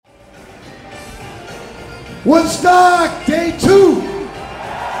Woodstock, day 2.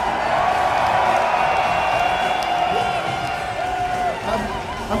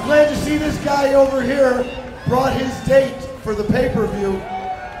 I'm glad to see this guy over here brought his date for the pay-per-view.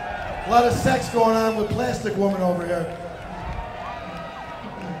 A lot of sex going on with Plastic Woman over here.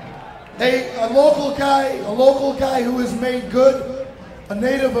 Hey, a local guy who has made good, a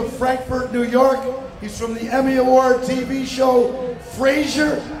native of Frankfurt, New York. He's from the Emmy Award TV show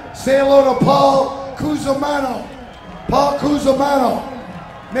Frasier. Say hello to Paul Cusimano. Paul Cusimano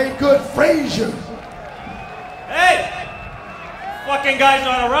made good Frasier. Hey! Fucking guy's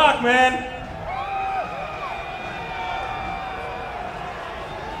on a rock, man.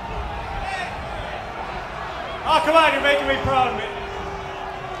 Oh, come on, you're making me proud, man.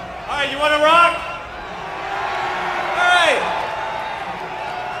 All right, you want to rock? All right.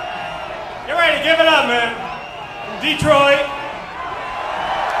 Get ready to give it up, man. From Detroit.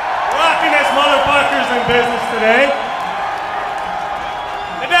 Rocking this motherfuckers in business today.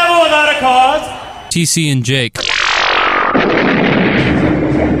 The devil without a cause. TC and Jake.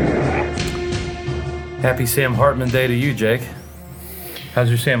 Happy Sam Hartman Day to you, Jake. How's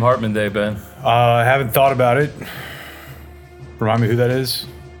your Sam Hartman Day been? I haven't thought about it. Remind me who that is?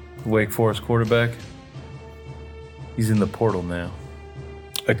 Wake Forest quarterback. He's in the portal now.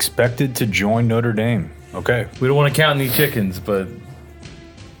 Expected to join Notre Dame. Okay. We don't want to count any chickens, but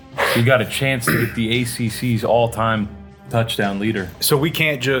we got a chance to get the ACC's all-time touchdown leader. So we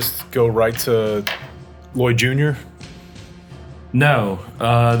can't just go right to Lloyd Jr.? No.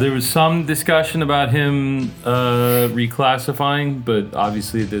 There was some discussion about him reclassifying, but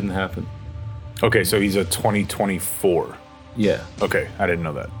obviously it didn't happen. Okay, so he's a 2024. Yeah. Okay, I didn't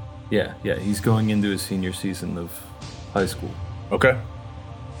know that. Yeah. He's going into his senior season of high school. Okay.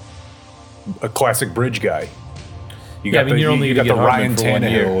 A classic bridge guy. You got you're only you going got to the get Ryan Hartman for 1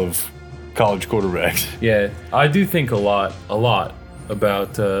 year. Tannehill of college quarterbacks. Yeah, I do think a lot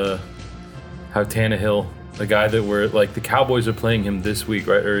about how Tannehill, the guy that we're like, the Cowboys are playing him this week,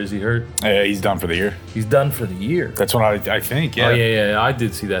 right? Or is he hurt? Yeah, he's done for the year. He's done for the year. That's what I think. Yeah. Oh yeah. I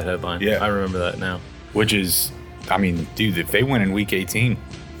did see that headline. Yeah, I remember that now. Which is, I mean, dude, if they win in Week 18,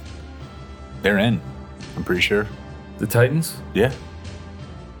 they're in. I'm pretty sure. The Titans? Yeah.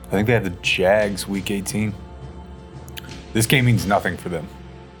 I think they have the Jags Week 18. This game means nothing for them.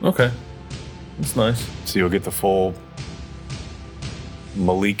 Okay. That's nice. So you'll get the full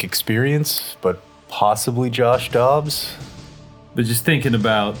Malik experience, but possibly Josh Dobbs. But just thinking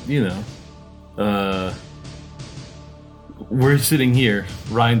about, we're sitting here,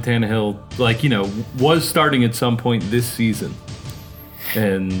 Ryan Tannehill, was starting at some point this season.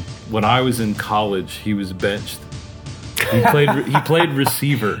 And when I was in college, he was benched. He played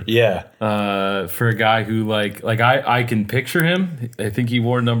receiver. Yeah. For a guy who I can picture him. I think he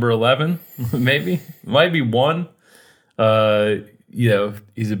wore number 11, maybe. Might be 1.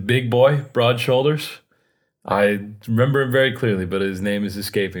 He's a big boy, broad shoulders. I remember him very clearly, but his name is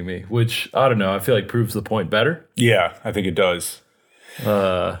escaping me, which, I don't know, I feel like proves the point better. Yeah, I think it does. He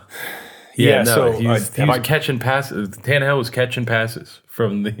was catching passes. Tannehill was catching passes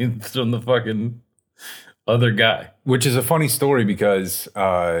from the fucking other guy. Which is a funny story because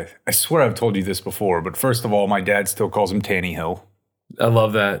I swear I've told you this before, but first of all, my dad still calls him Tanny Hill. I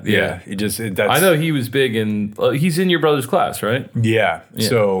love that. Yeah. I know he was big he's in your brother's class, right? Yeah.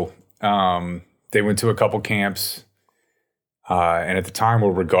 So they went to a couple camps and at the time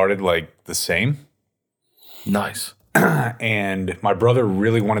were regarded like the same. Nice. And my brother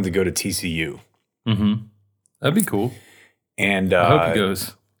really wanted to go to TCU. Mm-hmm. That'd be cool. And I hope he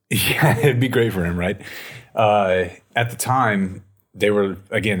goes. Yeah, it'd be great for him, right? At the time, they were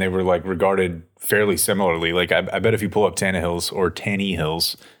like regarded fairly similarly. Like I bet if you pull up Tannehill's or Tanny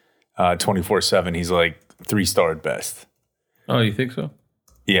Hills 24/7, he's like 3-star at best. Oh, you think so?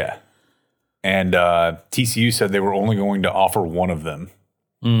 Yeah. And TCU said they were only going to offer one of them.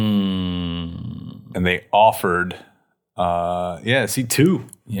 And they offered, 2.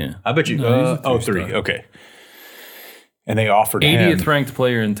 Yeah. I bet you. No, 3. Okay. And they offered him 80th ranked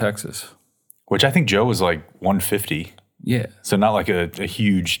player in Texas, which I think Joe was like 150. Yeah. So not like a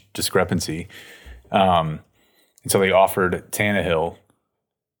huge discrepancy. And so they offered Tannehill,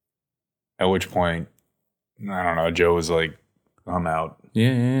 at which point, I don't know, Joe was like, I'm out.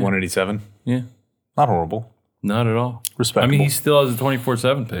 Yeah. 187. Yeah. Not horrible. Not at all. Respectable. I mean, he still has a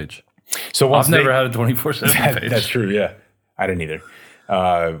 24/7 page. So I've never had a 24/7 page. That's true, yeah. I didn't either.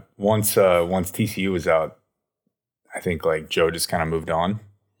 Once TCU was out, I think like Joe just kind of moved on.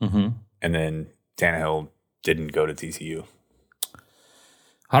 Mm-hmm. And then Tannehill didn't go to TCU.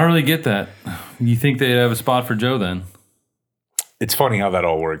 I don't really get that. You think they'd have a spot for Joe then? It's funny how that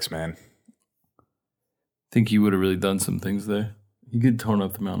all works, man. think he would have really done some things there. He could torn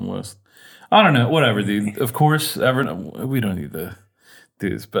up the Mountain West. I don't know. Whatever, dude. Of course, we don't need to do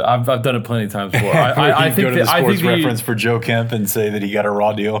this, but I've done it plenty of times before. I think go to the sports I think reference for Joe Kemp and say that he got a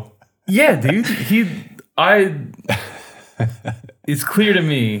raw deal. Yeah, dude. It's clear to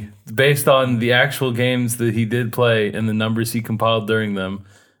me, based on the actual games that he did play and the numbers he compiled during them,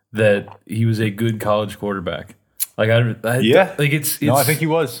 that he was a good college quarterback. Like it's I think he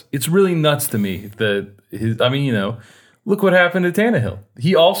was. It's really nuts to me that look what happened to Tannehill.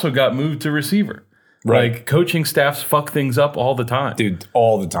 He also got moved to receiver. Right. Like coaching staffs fuck things up all the time, Dude,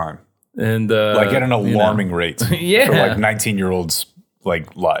 all the time. And Like at an alarming rate. Yeah. For like 19-year-olds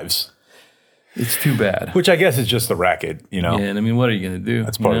like lives. It's too bad. Which I guess is just the racket, you know. Yeah, and I mean, what are you going to do?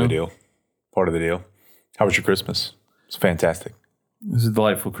 That's part of the deal. Part of the deal. How was your Christmas? It's fantastic. It was a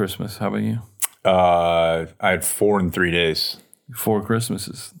delightful Christmas. How about you? I had 4 in 3 days. 4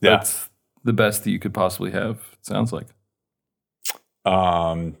 Christmases. Yeah. That's the best that you could possibly have, it sounds like.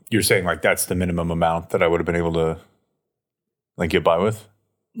 You're saying like that's the minimum amount that I would have been able to like get by with?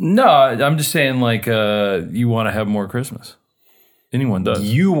 No, I'm just saying like you want to have more Christmas. Anyone does.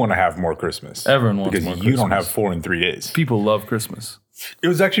 You want to have more Christmas. Everyone wants because more you don't Christmas. have 4 in 3 days. People love Christmas. It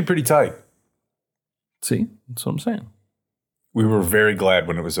was actually pretty tight. See? That's what I'm saying. We were very glad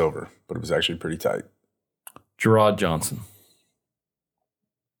when it was over, but it was actually pretty tight. Gerard Johnson.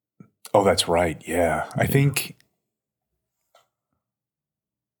 Oh, that's right. Yeah. I think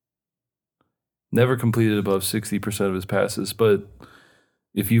Never completed above 60% of his passes, but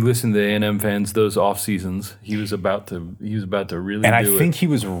if you listen to A&M fans, those off seasons, he was about to really and do I think he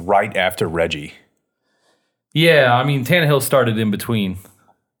was right after Reggie. Yeah, I mean, Tannehill started in between.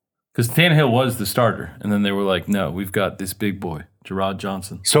 Because Tannehill was the starter. And then they were like, no, we've got this big boy, Gerard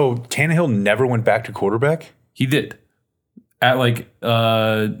Johnson. So Tannehill never went back to quarterback? He did. At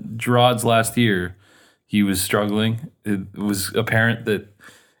Gerard's last year, he was struggling. It was apparent that,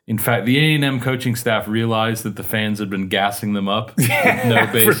 in fact, the A&M coaching staff realized that the fans had been gassing them up with no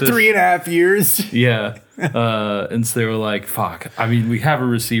basis. For 3.5 years? Yeah. And so they were like, fuck. I mean, we have a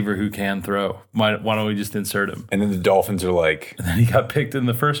receiver who can throw. Why don't we just insert him? And then the Dolphins are like... And then he got picked in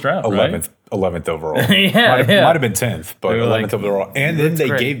the first round, 11th overall. Yeah, Might have been 10th, but 11th like, overall. And then "That's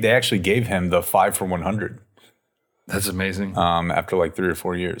they actually gave him the 5 for 100. That's amazing. After like 3 or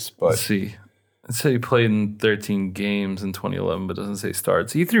 4 years. But Let's see. It said he played in 13 games in 2011, but doesn't say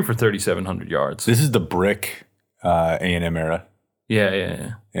starts. He threw for 3,700 yards. this is the brick A&M era.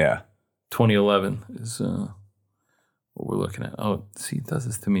 Yeah. Yeah. 2011 is what we're looking at. Oh, see, it does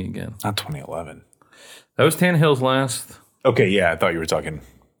this to me again. Not 2011. That was Tannehill's last. Okay, yeah, I thought you were talking.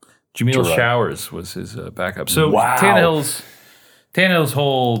 Jameel Gerard. Showers was his backup. So Wow. Tannehill's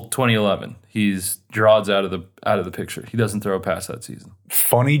whole 2011, Gerard's out of the picture. He doesn't throw a pass that season.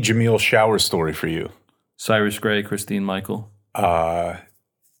 Funny Jameel Showers story for you. Cyrus Gray, Christine Michael. That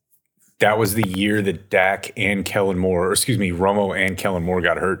was the year that Romo and Kellen Moore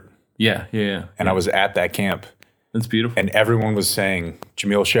got hurt. Yeah. And I was at that camp. That's beautiful. And everyone was saying,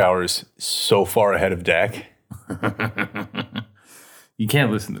 Jameel Showers so far ahead of Dak. You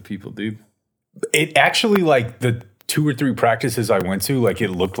can't listen to people, dude. It actually, like, the 2 or 3 practices I went to, like, it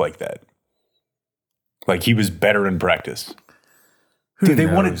looked like that. Like, he was better in practice. Dude, they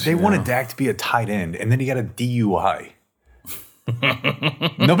wanted Dak to be a tight end, and then he got a DUI.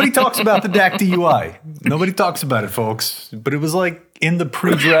 Nobody talks about the Dak DUI. Nobody talks about it, folks. But it was like in the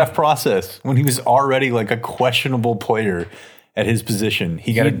pre-draft process when he was already like a questionable player at his position.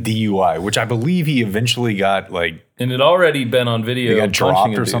 He got a DUI, which I believe he eventually got like. And it already been on video. He got dropped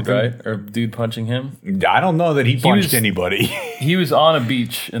punching a or dude, something? right? Or dude punching him. I don't know that he punched was- anybody. He was on a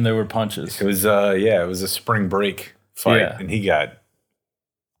beach and there were punches. It was it was a spring break fight, Yeah. and he got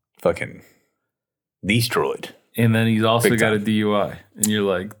fucking destroyed. And then he's also Big got a time. DUI. And you're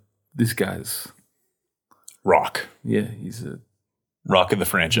like, this guy's, Rock he's a of the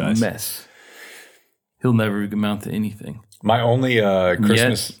franchise. mess. He'll never amount to anything. My only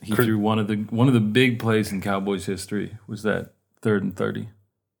Christmas. Yet, he threw one of the big plays in Cowboys history was that 3rd and 30.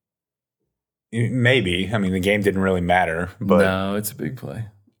 Maybe. I mean, the game didn't really matter, but No, it's a big play.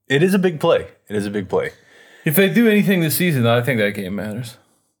 it is a big play. It is a big play. If they do anything this season, I think that game matters.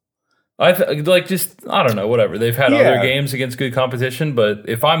 I don't know, whatever. They've had other Yeah. games against good competition, but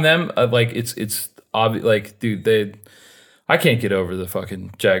if I'm them, it's obvious. Like, dude, I can't get over the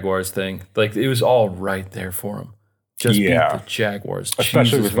fucking Jaguars thing. Like, it was all right there for them. Just beat the Jaguars, Especially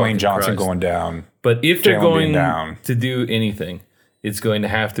Jesus with Wayne fucking Johnson Christ. going down. But if they're Jalen being going down. to do anything, it's going to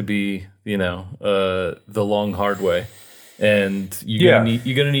have to be, the long hard way, and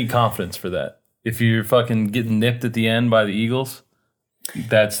you're gonna need confidence for that. If you're fucking getting nipped at the end by the Eagles,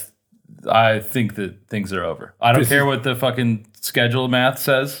 that's I think that things are over. I don't care what the fucking schedule math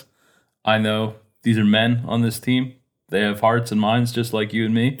says. I know these are men on this team. They have hearts and minds just like you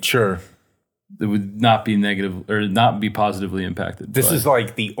and me. Sure. It would not be negative or not be positively impacted. This is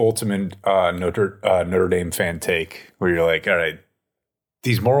like the ultimate Notre Dame fan take where you're like, all right,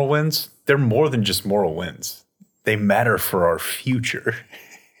 these moral wins, they're more than just moral wins. They matter for our future.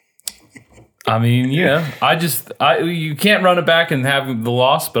 I mean, yeah, you can't run it back and have the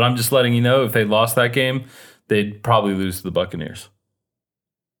loss, but I'm just letting you know if they lost that game, they'd probably lose to the Buccaneers.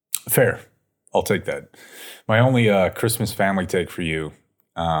 Fair. I'll take that. My only Christmas family take for you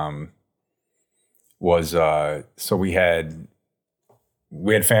was so we had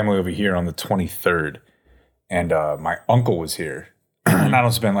family over here on the 23rd, and my uncle was here. And I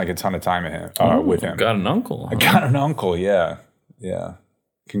don't spend like a ton of time with him. Got an uncle. I got an uncle, yeah. Yeah.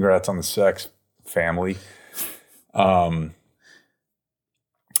 Congrats on the sex, family. And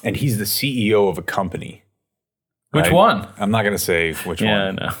he's the CEO of a company. Which right? one? I'm not going to say which one.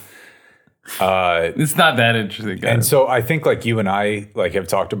 Yeah, no. It's not that interesting, guys. And so I think like you and I like have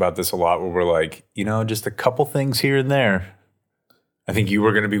talked about this a lot where we're like, just a couple things here and there. I think you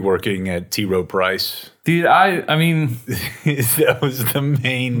were going to be working at T. Rowe Price. Dude, I mean... that was the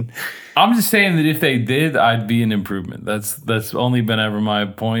main... I'm just saying that if they did, I'd be an improvement. That's only been ever my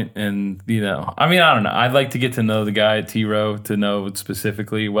point. And, I mean, I don't know. I'd like to get to know the guy at T. Rowe to know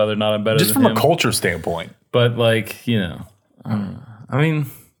specifically whether or not I'm better just than him. Just from a culture standpoint. But, like, I don't know. I mean,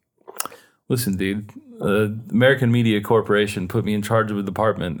 listen, dude. American Media Corporation put me in charge of a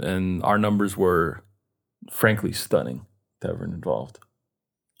department, and our numbers were, frankly, stunning to everyone involved.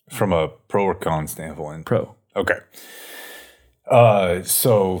 From a pro or con standpoint? Pro. Okay.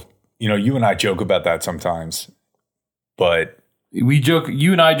 So... you and I joke about that sometimes, but you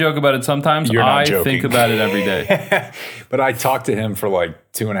and I joke about it sometimes. You're not I joking. think about it every day. But I talked to him for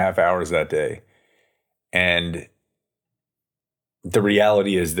like 2.5 hours that day. And the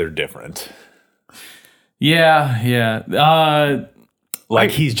reality is they're different. Yeah.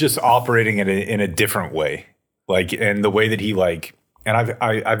 He's just operating in a different way. And the way that he and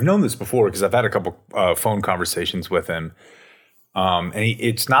I've known this before because I've had a couple phone conversations with him. And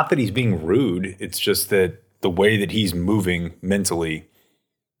it's not that he's being rude. It's just that the way that he's moving mentally,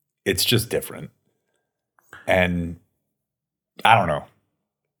 it's just different. And I don't know.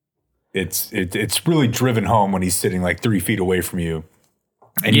 It's really driven home when he's sitting like 3 feet away from you.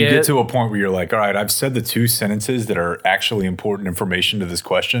 And you get to a point where you're like, all right, I've said the 2 sentences that are actually important information to this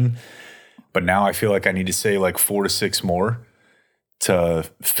question. But now I feel like I need to say like 4 to 6 more to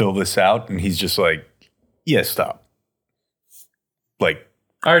fill this out. And he's just like, yeah, stop.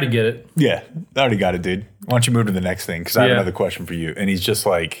 I already get it. Yeah, I already got it, dude. Why don't you move to the next thing? Because I have another question for you. And he's just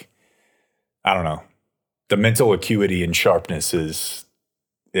like, I don't know. The mental acuity and sharpness it's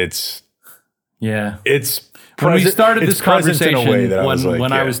when we started this conversation in a way that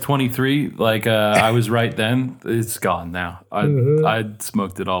when I was 23, I was right then. It's gone now. I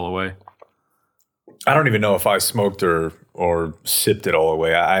smoked it all away. I don't even know if I smoked or sipped it all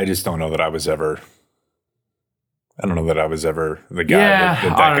away. I just don't know that I was ever. I don't know that I was ever the guy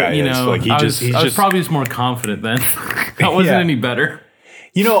that guy is. I was probably just more confident then. That wasn't any better.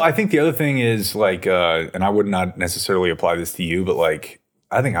 I think the other thing is and I would not necessarily apply this to you, but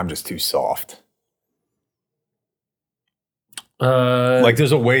I think I'm just too soft.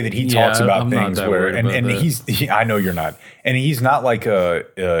 There's a way that he talks about things where, I know you're not, and he's not like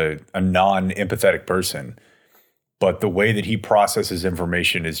a non-empathetic person, but the way that he processes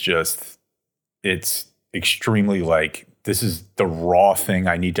information is just, it's extremely this is the raw thing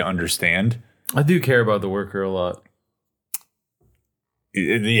I need to understand. I do care about the worker a lot.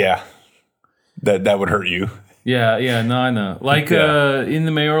 Yeah. That would hurt you. Yeah, no, I know. In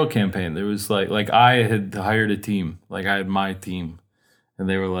the mayoral campaign, there was I had hired a team. I had my team. And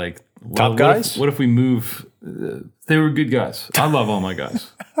they were like, top guys? What if we move? They were good guys. I love all my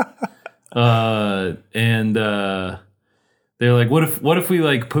guys. They're like, what if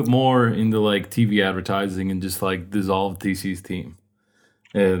we put more into TV advertising and just dissolve TC's team?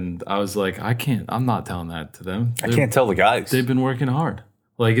 And I was like, I'm not telling that to them. I can't tell the guys. They've been working hard.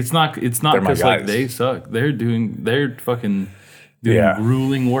 It's not because they suck. They're fucking doing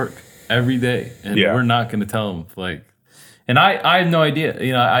grueling work every day. And we're not going to tell them and I have no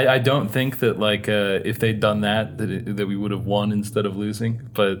idea. I don't think that if they'd done that we would have won instead of losing.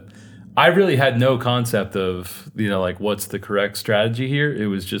 But I really had no concept of, what's the correct strategy here. It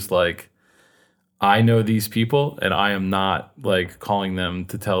was just I know these people and I am not calling them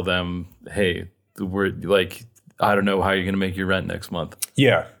to tell them, hey, we're I don't know how you're going to make your rent next month.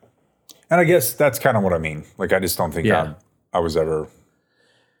 Yeah. And I guess that's kind of what I mean. I just don't think I was ever.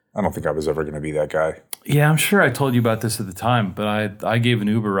 I don't think I was ever going to be that guy. Yeah, I'm sure I told you about this at the time, but I gave an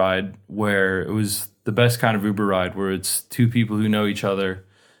Uber ride where it was the best kind of Uber ride where it's two people who know each other.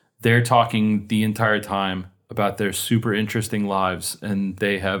 They're talking the entire time about their super interesting lives, and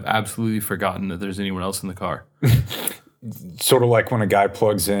they have absolutely forgotten that there's anyone else in the car. Sort of like when a guy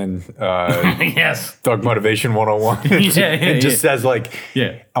plugs in Yes. Thug Motivation 101 and just says like,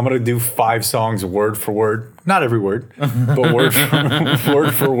 I'm going to do 5 songs word for word. Not every word, but word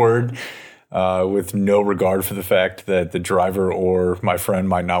for word, with no regard for the fact that the driver or my friend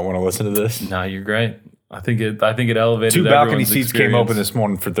might not want to listen to this. No, you're great. I think it elevated 2 balcony everyone's seats came experience. open this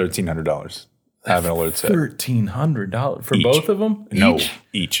morning for $1,300. I have an alert set. $1,300 for Each. both of them? No,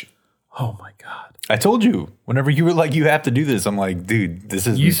 each. Oh my God. I told you, whenever you were like, you have to do this, I'm like, dude, this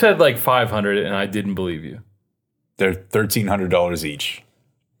is. You said like 500 and I didn't believe you. They're $1,300 each.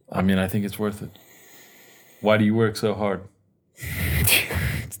 I mean, I think it's worth it. Why do you work so hard?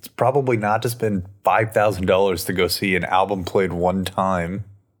 It's probably not to spend $5,000 to go see an album played one time.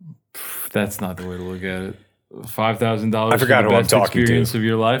 That's not the way to look at it. $5,000 I forgot for who the I'm best talking experience to. of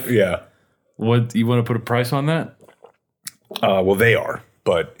your life? Yeah. What, you want to put a price on that? Well, they are.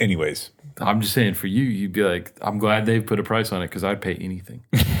 But anyways. I'm just saying for you, you'd be like, I'm glad they put a price on it because I'd pay anything.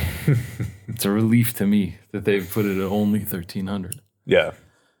 It's a relief to me that they've put it at only $1,300. Yeah.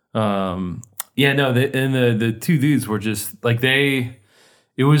 Yeah, no, the two dudes were just like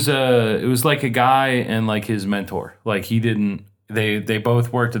it was like a guy and like his mentor. Like they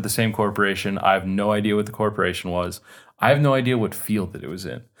both worked at the same corporation. I have no idea what the corporation was. I have no idea what field that it was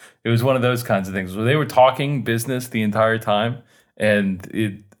in. It was one of those kinds of things where they were talking business the entire time, and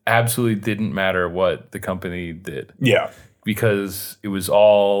it absolutely didn't matter what the company did. Yeah. Because it was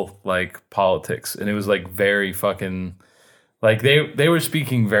all like politics, and it was like very fucking like they were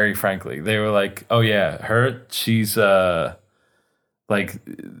speaking very frankly. They were like, "Oh yeah, she's like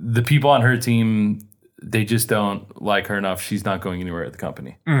the people on her team, they just don't like her enough. She's not going anywhere at the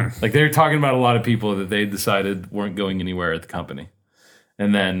company." Like they were talking about a lot of people that they decided weren't going anywhere at the company.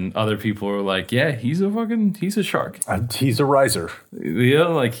 And then other people were like, "Yeah, he's a shark. He's a riser." Yeah,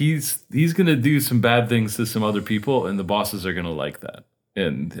 like he's gonna do some bad things to some other people, and the bosses are gonna like that,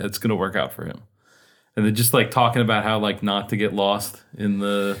 and it's gonna work out for him." And they're just like talking about how like not to get lost in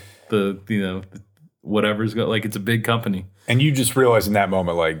the whatever's got, like it's a big company. And you just realize in that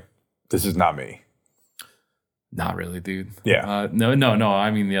moment, like, this is not me. Not really, dude. Yeah. No.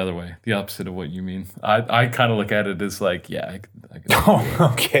 I mean the other way, the opposite of what you mean. I kind of look at it as like, yeah. Oh,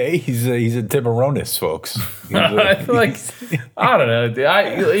 okay. He's a Tiburonis, folks. I feel like I don't know.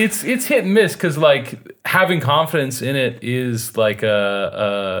 It's hit and miss because like having confidence in it is like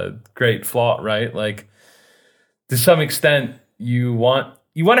a great flaw, right? Like to some extent, you want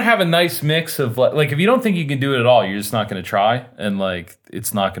to have a nice mix of like if you don't think you can do it at all, you're just not going to try, and like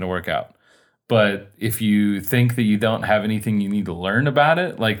it's not going to work out. But if you think that you don't have anything you need to learn about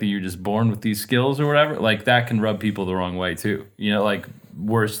it, like that you're just born with these skills or whatever, like that can rub people the wrong way too. You know, like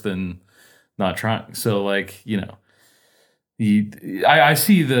worse than not trying. So like, you know, I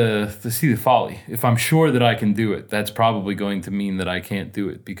see the folly. If I'm sure that I can do it, that's probably going to mean that I can't do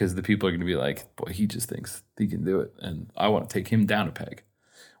it because the people are going to be like, boy, he just thinks he can do it. And I want to take him down a peg.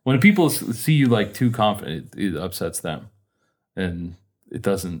 When people see you like too confident, it upsets them. And it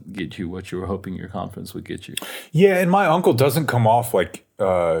doesn't get you what you were hoping your confidence would get you. Yeah, and my uncle doesn't come off like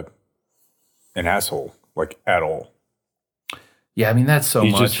an asshole, like at all. Yeah, I mean that's so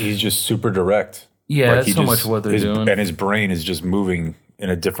much. He's just super direct. Yeah, like that's so much what they're doing. And his brain is just moving in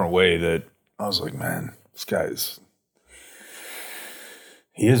a different way that I was like, man, this guy's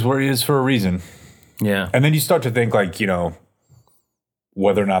he is where he is for a reason. Yeah. And then you start to think like, you know,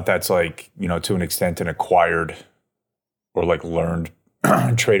 whether or not that's like, you know, to an extent an acquired or like learned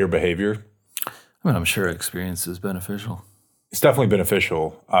trader behavior. I mean, I'm sure experience is beneficial. It's definitely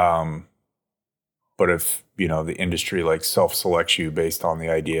beneficial. But if, you know, the industry like self-selects you based on the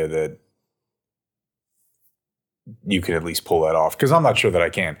idea that you can at least pull that off, because I'm not sure that I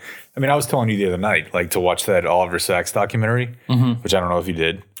can. I mean, I was telling you the other night, like to watch that Oliver Sacks documentary, which I don't know if you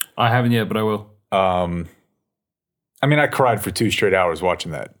did. I haven't yet, but I will. I mean, I cried for 2 straight hours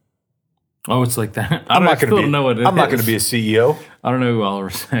watching that. Oh, it's like that. I'm not going to be a CEO. I don't know who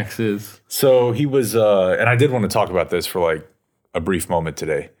Oliver Sacks is. So he was, and I did want to talk about this for like a brief moment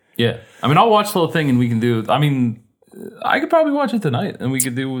today. Yeah. I mean, I'll watch the whole thing and we can do, I mean, I could probably watch it tonight and we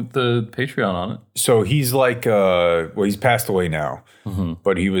could do the Patreon on it. So he's like, well, he's passed away now,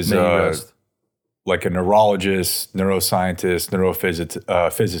 but he was like a neurologist, neuroscientist,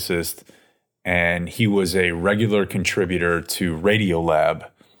 neurophysicist, and he was a regular contributor to Radiolab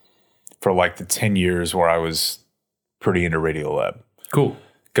for like the 10 years where I was pretty into Radiolab. Cool.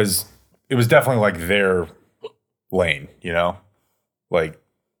 because it was definitely like their lane, you know, like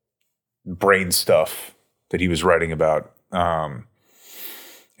brain stuff that he was writing about. And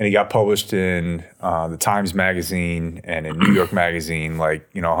he got published in the Times Magazine and in New York Magazine, like,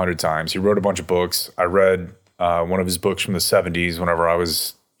 100 times. He wrote a bunch of books. I read one of his books from the 70s whenever I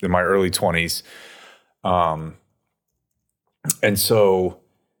was in my early 20s. And so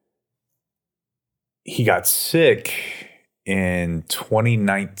he got sick in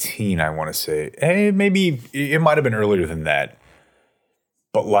 2019, I want to say. Hey, maybe it might have been earlier than that.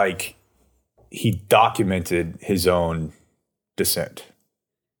 But like, he documented his own descent.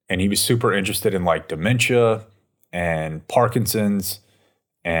 And he was super interested in like dementia and Parkinson's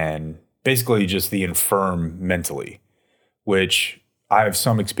and basically just the infirm mentally, which I have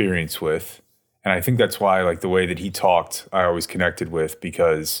some experience with. And I think that's why like the way that he talked, I always connected with,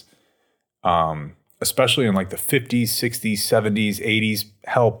 because especially in like the 50s, 60s, 70s, 80s,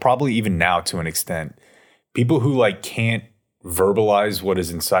 hell, probably even now to an extent, people who like can't verbalize what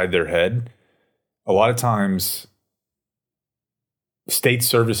is inside their head, a lot of times state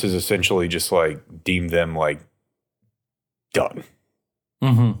services essentially just like deem them like done.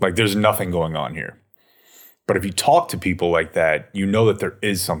 Mm-hmm. Like there's nothing going on here. But if you talk to people like that, you know that there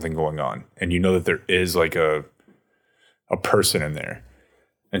is something going on, and you know that there is like a person in there.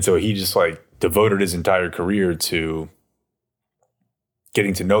 And so he just like devoted his entire career to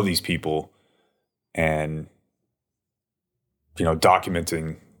getting to know these people and,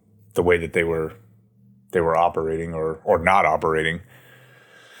 documenting the way that they were operating or not operating.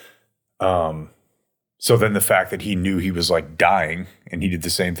 So then the fact that he knew he was like dying and he did the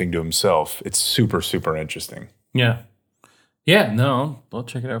same thing to himself, it's super, super interesting. Yeah. Yeah, no, I'll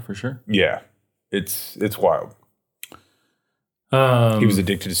check it out for sure. Yeah. It's wild. He was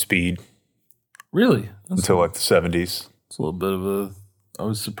addicted to speed. Really? Until like the 70s. It's a little bit of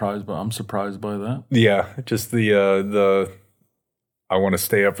I'm surprised by that. Yeah. Just the I want to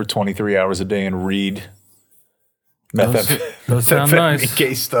stay up for 23 hours a day and read Those sound nice.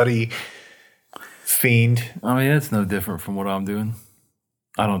 Case study. Fiend. I mean, it's no different from what I'm doing.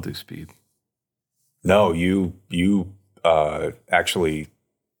 I don't do speed. No, you actually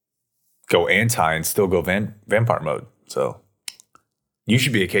go anti and still go vampire mode. So you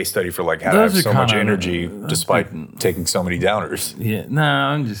should be a case study for like how to have so much energy despite taking so many downers. Yeah, no,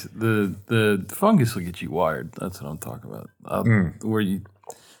 I'm just the fungus will get you wired. That's what I'm talking about. Where you,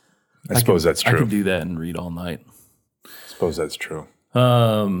 I suppose that's true. I can do that and read all night. I suppose that's true.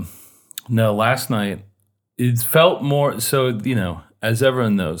 No, last night it felt more so. As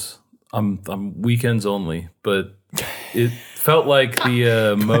everyone knows, I'm weekends only, but it felt like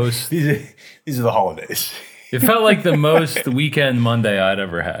the most. These are the holidays. It felt like the most weekend Monday I'd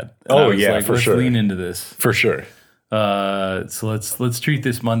ever had. And for sure. Let's lean into this for sure. So let's treat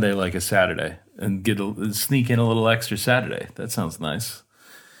this Monday like a Saturday and sneak in a little extra Saturday. That sounds nice,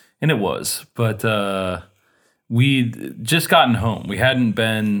 and it was, but. We'd just gotten home. We hadn't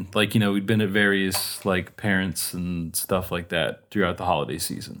been we'd been at various like parents and stuff like that throughout the holiday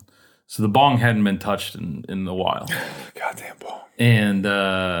season. So the bong hadn't been touched in a while. Goddamn bong. And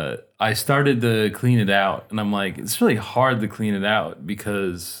I started to clean it out, and I'm like, it's really hard to clean it out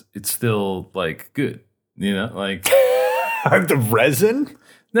because it's still like good, like the resin.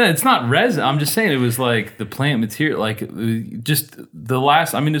 No, it's not resin. I'm just saying it was like the plant material, like just the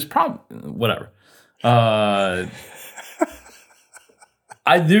last. I mean, it's probably whatever.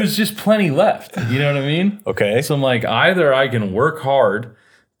 There's just plenty left. You know what I mean? Okay. So I'm like, either I can work hard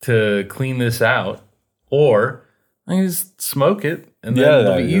to clean this out, or I can just smoke it, and then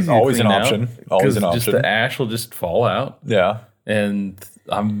it'll be easy. Always to an clean option. Out, always an option. Just the ash will just fall out. Yeah. And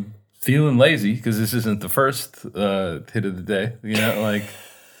I'm feeling lazy because this isn't the first hit of the day.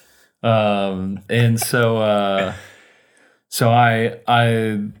 And so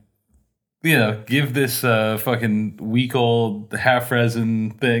I. Give this fucking week-old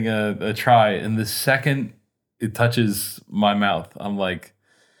half-resin thing a try. And the second it touches my mouth, I'm like,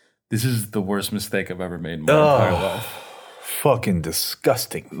 this is the worst mistake I've ever made in my entire life. Fucking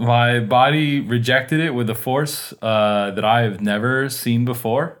disgusting. My body rejected it with a force that I have never seen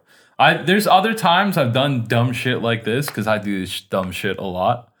before. There's other times I've done dumb shit like this, because I do this dumb shit a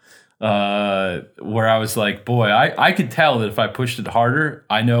lot. Where I was like, boy, I could tell that if I pushed it harder,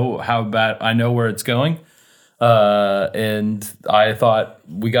 I know where it's going. And I thought,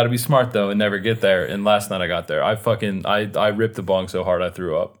 we got to be smart though and never get there. And last night I got there. I ripped the bong so hard I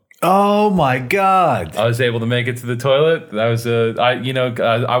threw up. Oh my God. I was able to make it to the toilet. That was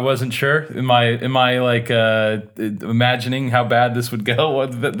I wasn't sure in my like imagining how bad this would go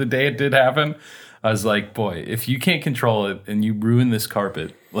the day it did happen. I was like, boy, if you can't control it and you ruin this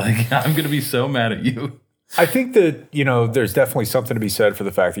carpet, like I'm gonna be so mad at you. I think that, there's definitely something to be said for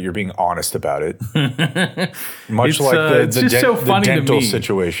the fact that you're being honest about it. Much like the dental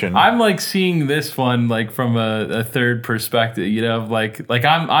situation. I'm like seeing this one like from a third perspective, like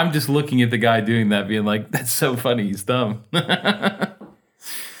I'm just looking at the guy doing that being like, that's so funny, he's dumb. But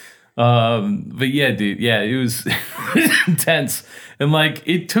yeah, dude, yeah, it was intense. And like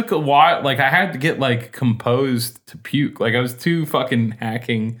it took a while, like I had to get like composed to puke. Like I was too fucking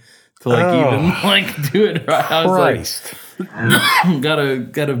hacking to even like do it right. I was like,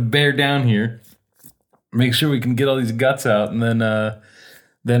 gotta bear down here, make sure we can get all these guts out, and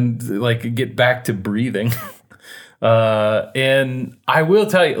then like get back to breathing. And I will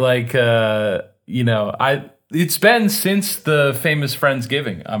tell you, like, it's been since the famous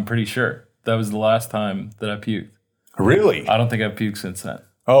Friendsgiving. I'm pretty sure that was the last time that I puked. Really? I don't think I've puked since then.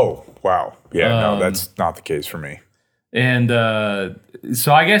 Oh wow, yeah, no, that's not the case for me. And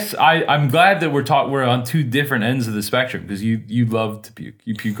so I guess I'm glad that we're on two different ends of the spectrum, because you love to puke.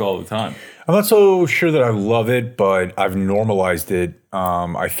 You puke all the time. I'm not so sure that I love it, but I've normalized it.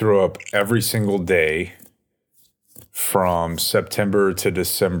 I throw up every single day from September to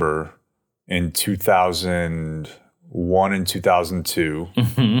December in 2001 and 2002.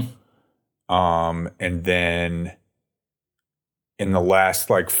 And then in the last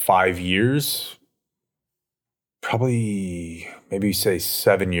like 5 years, probably maybe say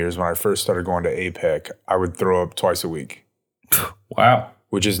 7 years, when I first started going to APEC, I would throw up twice a week. Wow.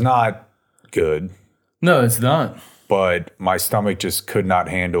 Which is not good. No, it's not. But my stomach just could not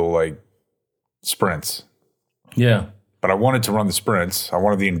handle like sprints. Yeah. But I wanted to run the sprints. I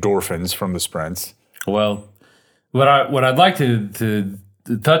wanted the endorphins from the sprints. Well, what I'd like to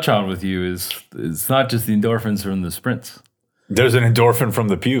touch on with you is it's not just the endorphins from the sprints. There's an endorphin from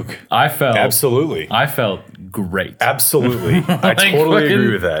the puke. I felt great. Absolutely. I totally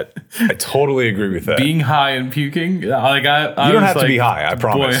agree with that. I totally agree with that. Being high and puking, like I you don't have to be high. I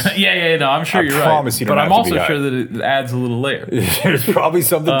promise. Boy, yeah, no, I'm sure you're right. I promise you don't have to be high. But I'm also sure that it adds a little layer. There's probably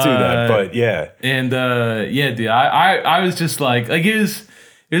something to that, but yeah. And yeah, dude, I was just like it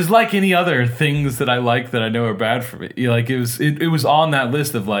was like any other things that I like that I know are bad for me. Like it was on that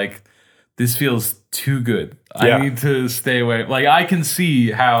list of like, this feels too good. Yeah. I need to stay away. Like I can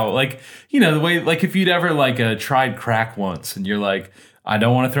see how, like, the way, like if you'd ever like tried crack once and you're like, I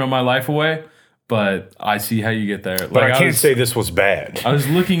don't want to throw my life away, but I see how you get there. But I can't say this was bad. I was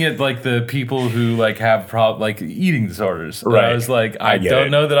looking at like the people who like have like eating disorders. Right. I was like, I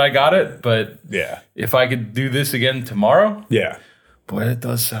don't know that I got it, but yeah, if I could do this again tomorrow, yeah, boy, that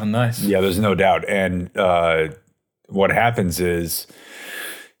does sound nice. Yeah, there's no doubt. And what happens is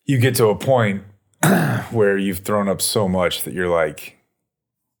you get to a point where you've thrown up so much that you're like,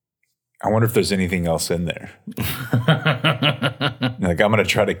 I wonder if there's anything else in there. Like, I'm going to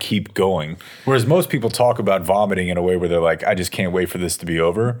try to keep going. Whereas most people talk about vomiting in a way where they're like, I just can't wait for this to be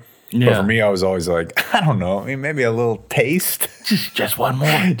over. Yeah. But for me, I was always like, I don't know. I mean, maybe a little taste. Just one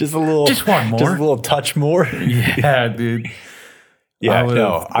more. Just one more. Just a little touch more. Yeah, dude. Yeah,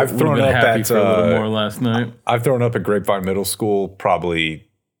 no. I've thrown up at a little more last night. I've thrown up at Grapevine Middle School probably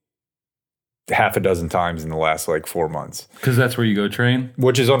half a dozen times in the last like 4 months. Because that's where you go train?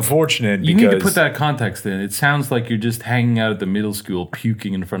 Which is unfortunate. You need to put that context in. It sounds like you're just hanging out at the middle school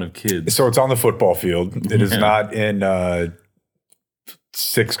puking in front of kids. So it's on the football field. It is not in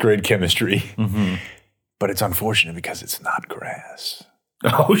sixth grade chemistry. Mm-hmm. But it's unfortunate because it's not grass.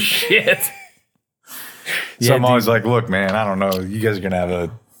 Oh, shit. So I'm always like, look, man, I don't know. You guys are going to have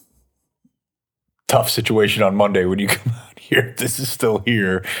a tough situation on Monday when you come out here. This is still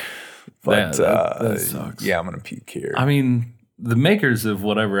here. But that sucks. Yeah, I'm going to puke here. I mean, the makers of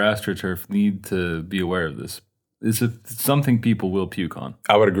whatever AstroTurf need to be aware of this. It's something people will puke on.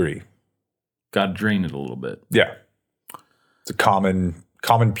 I would agree. Got to drain it a little bit. Yeah. It's a common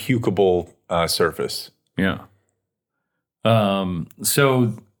pukeable surface. Yeah.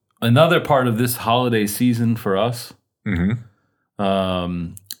 So another part of this holiday season for us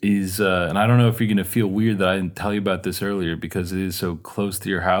is, and I don't know if you're going to feel weird that I didn't tell you about this earlier because it is so close to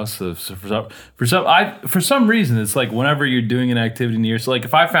your house. So for some reason, it's like whenever you're doing an activity near. So like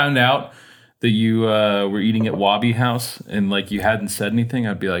if I found out that you were eating at Wabi House and like you hadn't said anything,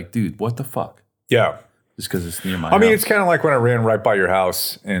 I'd be like, dude, what the fuck? Yeah. Just because it's near my house. I mean, it's kind of like when I ran right by your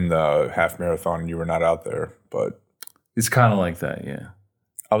house in the half marathon and you were not out there, but it's kind of like that. Yeah.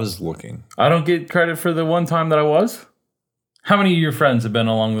 I was looking. I don't get credit for the one time that I was. How many of your friends have been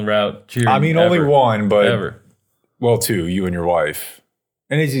along the route cheering? I mean, only one, but ever. Well, two, you and your wife.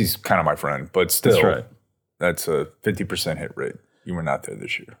 And he's kind of my friend, but still, that's right. That's a 50% hit rate. You were not there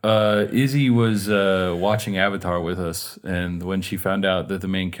this year. Izzy was watching Avatar with us, and when she found out that the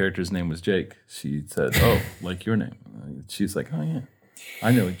main character's name was Jake, she said, "Oh, like your name." She's like, "Oh yeah,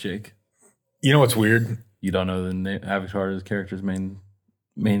 I know Jake." You know what's weird? You don't know the Avatar's character's main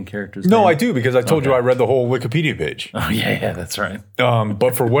character's No, name? I do, because I told you I read the whole Wikipedia page. Oh yeah, that's right.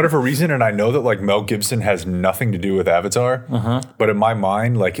 But for whatever reason, and I know that like Mel Gibson has nothing to do with Avatar, but in my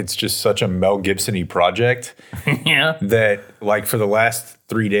mind, like it's just such a Mel Gibson-y project Yeah. that like for the last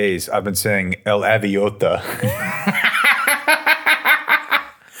 3 days, I've been saying El Aviota.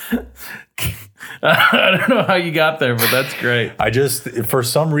 I don't know how you got there, but that's great. I just, for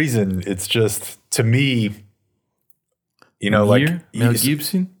some reason, it's just, to me, you know, like Here, Mel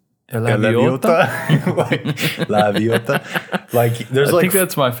Gibson, El El Aviota. Aviota, like La Aviota. Like there's I like think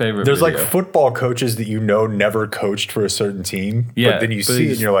that's my favorite. there's video. like football coaches that you know never coached for a certain team, Yeah, but then you but see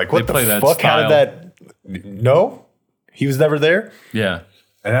it and you're like, what they play the that fuck? How style. did that? No, he was never there. Yeah.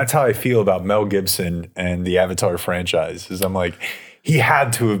 And that's how I feel about Mel Gibson and the Avatar franchise. Is I'm like, he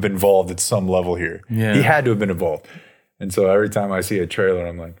had to have been involved at some level here. Yeah. He had to have been involved. And so every time I see a trailer,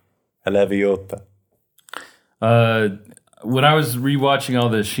 I'm like, El Aviota. When I was rewatching all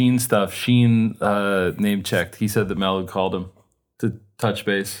the Sheen stuff, Sheen name checked. He said that Mel had called him to touch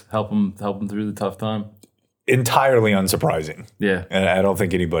base, help him through the tough time. Entirely unsurprising. Yeah, And I don't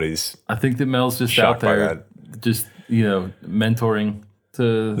think anybody's I think that Mel's just shocked out by there, just mentoring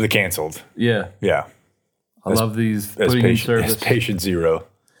to. the canceled. Yeah, Yeah. I love these As putting in patient, service. as patient zero.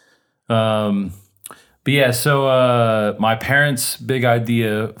 But yeah, so my parents' big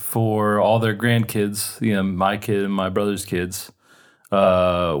idea for all their grandkids, my kid and my brother's kids,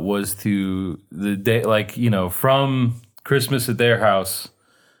 was to the day, from Christmas at their house,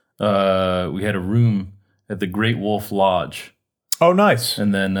 we had a room at the Great Wolf Lodge, Oh, nice.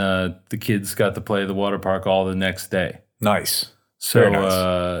 and then the kids got to play the water park all the next day. Nice. So Very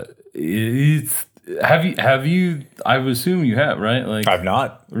nice. it's have you? I would assume you have, right? Like, I've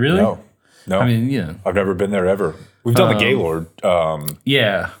not. Really? No. I mean, yeah, I've never been there ever. We've done the Gaylord,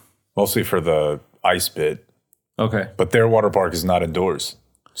 yeah, mostly for the ice bit, okay. but their water park is not indoors.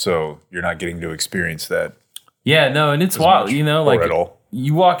 So you're not getting to experience that. Yeah, no, and it's wild, much, like or at all.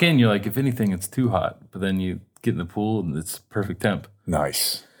 you walk in, you're like, if anything, it's too hot, but then you get in the pool and it's perfect temp.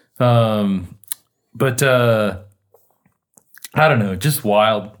 Nice. But I don't know, just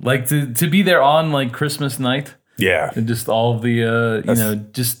wild. Like to be there on like Christmas night Yeah. and just all of the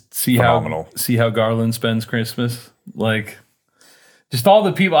just see phenomenal. how Garland spends Christmas, like just all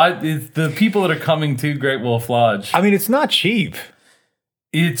the people. The people that are coming to Great Wolf Lodge. I mean, it's not cheap.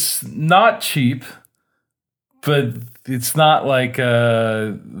 It's not cheap, but it's not like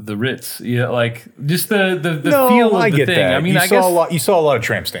the Ritz. Yeah, like just the feel of I the get thing. that. I mean, I saw guess a lot. You saw a lot of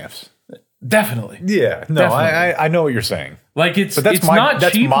tramp stamps. definitely. Yeah. No, Definitely. I know what you're saying. Like it's that's my- not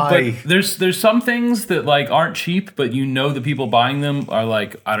that's cheap, my- but there's some things that like aren't cheap, but the people buying them are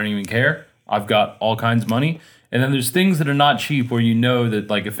like, I don't even care. I've got all kinds of money. And then there's things that are not cheap where that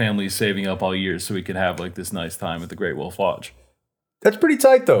like a family is saving up all year so we can have like this nice time at the Great Wolf Lodge. That's pretty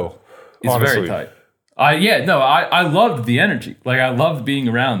tight, though. It's honestly. very tight. I loved the energy. Like I loved being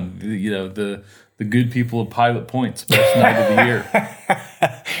around the good people of Pilot Point's first night of the year.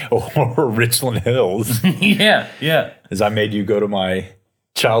 Or Richland Hills, Yeah. as I made you go to my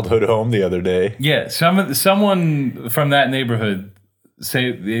childhood home the other day. Yeah, someone from that neighborhood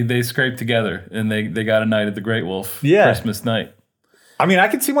say they scraped together and they got a night at the Great Wolf Christmas night. I mean, I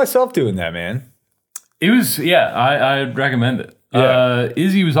could see myself doing that, man. It was I recommend it. Yeah.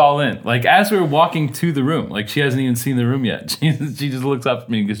 Izzy was all in. Like as we were walking to the room, like she hasn't even seen the room yet. She just looks up at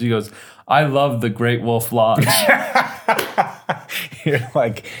me because she goes, "I love the Great Wolf Lodge." You're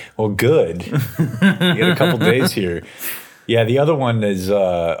like, well, good. You get a couple days here. Yeah, the other one is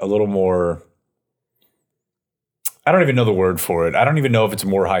a little more. I don't even know the word for it. I don't even know if it's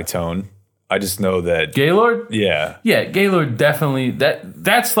more high tone. I just know that. Gaylord? Yeah. Yeah, Gaylord definitely.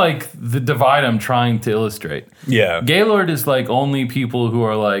 That's like the divide I'm trying to illustrate. Yeah. Gaylord is like only people who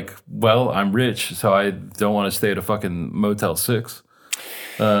are like, well, I'm rich, so I don't want to stay at a fucking Motel 6.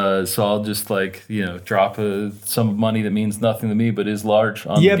 So I'll just like, drop some money that means nothing to me but is large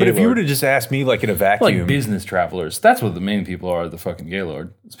on Yeah, the but if you were Gaylord. to just ask me, like in a like vacuum, business travelers, that's what the main people are at the fucking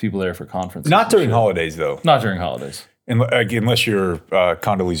Gaylord. It's people there for conferences. not and during shit. holidays though, Not during holidays. unless you're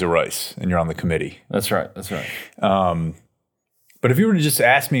Condoleezza Rice and you're on the committee. That's right. That's right. But if you were to just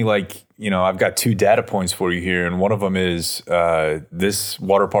ask me, like, I've got 2 data points for you here, and one of them is this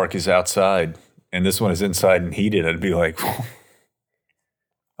water park is outside, and this one is inside and heated, I'd be like,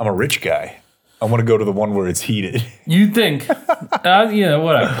 I'm a rich guy. I want to go to the one where it's heated. You'd think,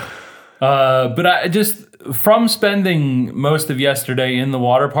 whatever. But I just from spending most of yesterday in the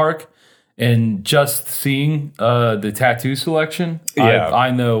water park and just seeing the tattoo selection, Yeah.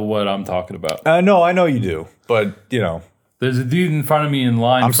 I know what I'm talking about. No, I know you do, but There's a dude in front of me in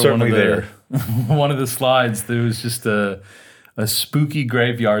line I'm for one of certainly the one of the slides. There was just a spooky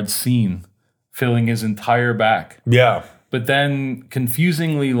graveyard scene filling his entire back. yeah, But then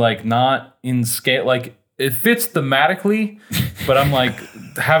confusingly, like not in scale, like it fits thematically, but I'm like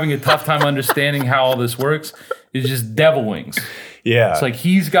having a tough time understanding how all this works. It's just devil wings. yeah. It's like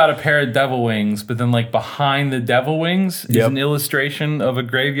he's got a pair of devil wings, but then like behind the devil wings is Yep. an illustration of a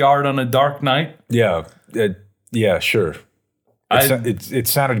graveyard on a dark night. yeah, yeah, sure. It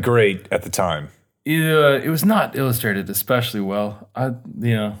sounded great at the time. It was not illustrated especially well.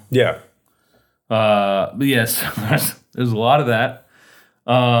 Yeah, But yes, there's a lot of that.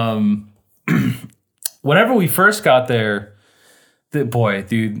 Whenever we first got there,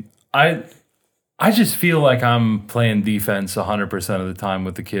 dude, I just feel like I'm playing defense 100% of the time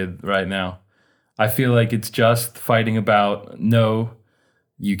with the kid right now. I feel like it's just fighting about, no,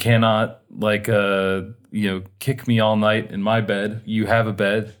 you cannot kick me all night in my bed. You have a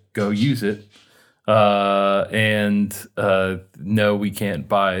bed, go use it. No, we can't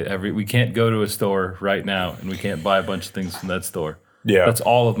we can't go to a store right now and we can't buy a bunch of things from that store. yeah, That's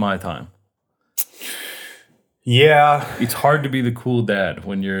all of my time. yeah. It's hard to be the cool dad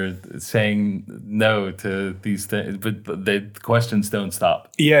when you're saying no to these things, but the questions don't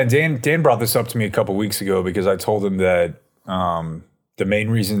stop. Yeah, Dan brought this up to me a couple weeks ago because I told him that the main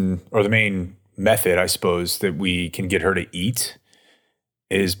reason or the main method, I suppose, that we can get her to eat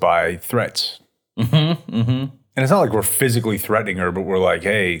is by threats. And it's not like we're physically threatening her, but we're like,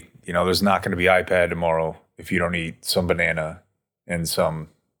 hey, there's not going to be iPad tomorrow if you don't eat some banana and some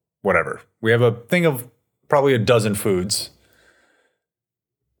whatever. We have a thing of probably a dozen foods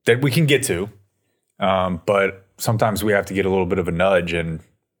that we can get to. But sometimes we have to get a little bit of a nudge. And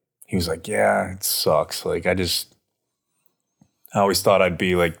he was like, yeah, it sucks. Like, I always thought I'd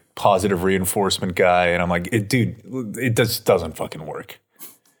be like positive reinforcement guy. And I'm like, dude, it just doesn't fucking work.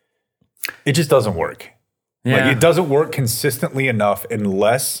 It just doesn't work. Yeah. Like, it doesn't work consistently enough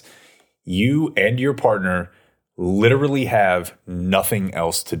unless you and your partner literally have nothing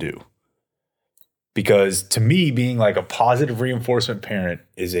else to do. Because to me, being like a positive reinforcement parent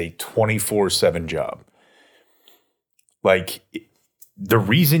is a 24/7 job. Like, the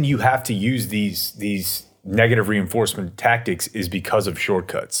reason you have to use these negative reinforcement tactics is because of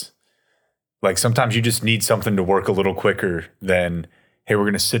shortcuts. Like, sometimes you just need something to work a little quicker than, hey, we're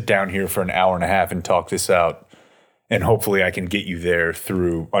going to sit down here for an hour and a half and talk this out. And hopefully I can get you there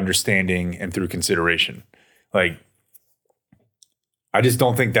through understanding and through consideration. Like, I just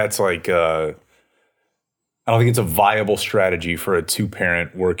don't think that's like, I don't think it's a viable strategy for a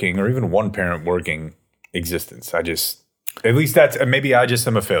 2-parent working or even 1-parent working existence. At least maybe I just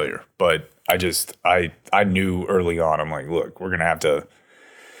am a failure, but I knew early on, I'm like, look, we're going to have to,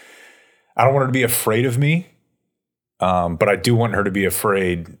 I don't want her to be afraid of me. But I do want her to be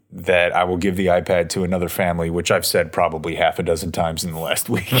afraid that I will give the iPad to another family, which I've said probably half a dozen times in the last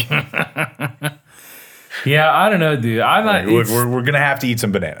week. Yeah, I don't know, dude. We're going to have to eat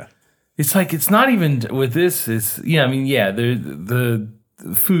some banana. It's like, it's not even with this. The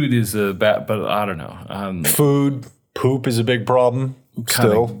food is a bad, but I don't know. Food, poop is a big problem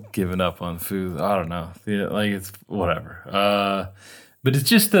still. Giving up on food. I don't know. Yeah, like, it's whatever. But it's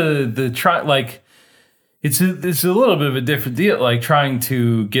just the try, like, it's a little bit of a different deal, like trying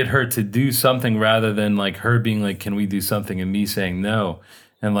to get her to do something rather than like her being like, can we do something, and me saying no.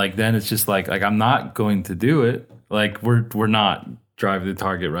 And like, then it's just like I'm not going to do it. Like, we're not driving to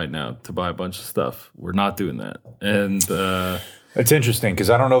Target right now to buy a bunch of stuff. We're not doing that. And it's interesting because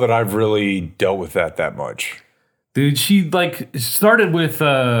I don't know that I've really dealt with that much. dude, she like started with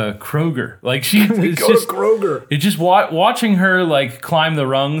Kroger. Like, she We go to Kroger. It's just watching her like climb the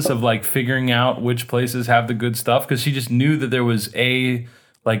rungs of like figuring out which places have the good stuff, because she just knew that there was a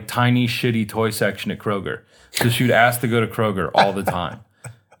like tiny shitty toy section at Kroger. So she would ask to go to Kroger all the time.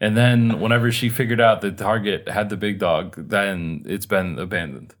 And then whenever she figured out that Target had the big dog, then it's been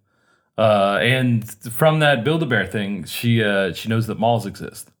abandoned. And from that Build-A-Bear thing, she knows that malls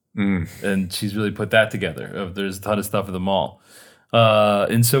exist. And she's really put that together. There's a ton of stuff at the mall.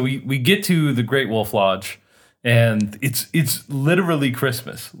 And so we get to the Great Wolf Lodge, and it's literally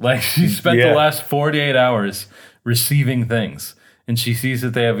Christmas. Like, she spent the last 48 hours receiving things. And she sees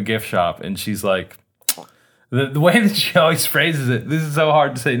that they have a gift shop, and she's like, the way that she always phrases it, this is so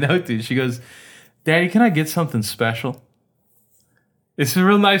hard to say no to. She goes, "Daddy, can I get something special?" It's a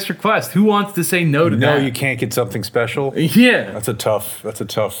real nice request. Who wants to say no to that? No, you can't get something special. Yeah. That's a tough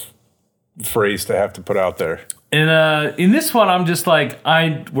phrase to have to put out there. And in this one, I'm just like,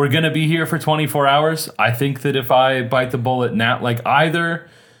 we're gonna be here for 24 hours. I think that if I bite the bullet now, like either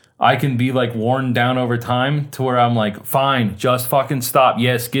I can be like worn down over time to where I'm like, fine, just fucking stop.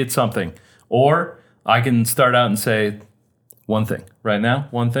 Yes, get something. Or I can start out and say one thing right now,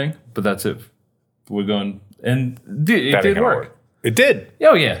 one thing, but that's it. We're going, and dude, it did work. It did.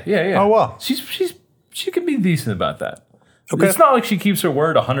 Oh yeah. Oh wow. She can be decent about that. Okay. It's not like she keeps her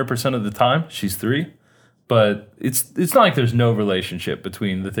word 100% of the time. She's 3. But it's not like there's no relationship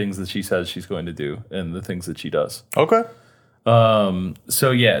between the things that she says she's going to do and the things that she does. Okay. So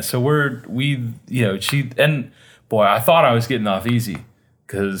she, and boy, I thought I was getting off easy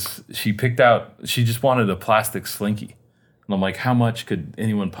because she just wanted a plastic slinky. And I'm like, how much could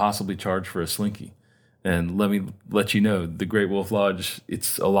anyone possibly charge for a slinky? And let me let you know, the Great Wolf Lodge,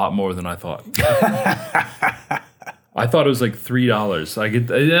 it's a lot more than I thought. I thought it was like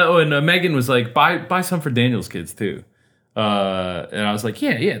 $3. And Megan was like, buy some for Daniel's kids too. And I was like,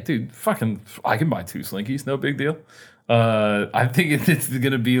 yeah, dude, fucking, I can buy 2 Slinkies, no big deal. I think it's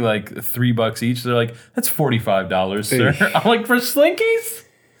gonna be like $3 each. They're like, that's $45, sir. I'm like, for Slinkies?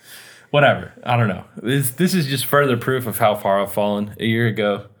 Whatever. I don't know. This is just further proof of how far I've fallen. A year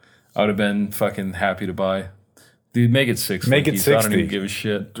ago, I would have been fucking happy to buy. Dude, make it 6. Make it 60. I don't even give a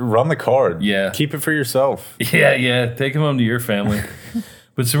shit. Run the card. Yeah. Keep it for yourself. Yeah. Take them home to your family.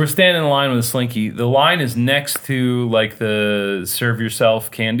 But so we're standing in line with a Slinky. The line is next to like the serve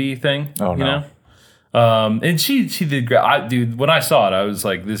yourself candy thing. Oh, no. You know? And she did great. Dude, when I saw it, I was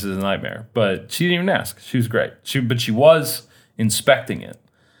like, this is a nightmare. But she didn't even ask. She was great. But she was inspecting it.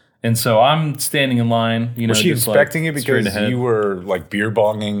 And so I'm standing in line. You know, was she just inspecting like, it because you were like beer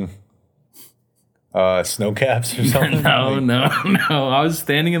bonging snow caps or something? No. I was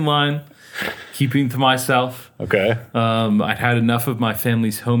standing in line, keeping to myself. Okay. I'd had enough of my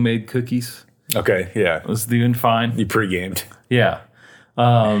family's homemade cookies. Okay, yeah. I was doing fine. You pre-gamed. Yeah.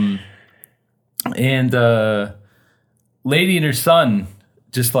 And lady and her son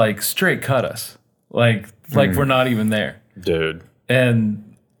just like straight cut us. Like we're not even there. Dude. And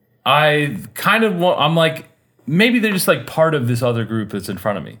I kind of I'm like, maybe they're just like part of this other group that's in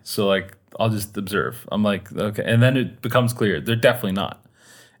front of me. So like, I'll just observe. I'm like, okay. And then it becomes clear they're definitely not.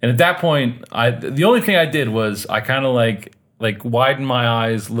 And at that point, the only thing I did was I kind of like widened my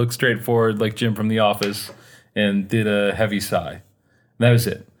eyes, looked straight forward like Jim from The Office, and did a heavy sigh. And that was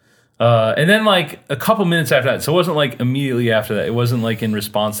it. And then like a couple minutes after that, so it wasn't like immediately after that. It wasn't like in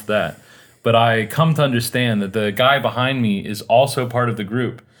response to that. But I come to understand that the guy behind me is also part of the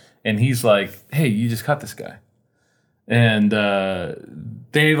group. And he's like, hey, you just cut this guy. And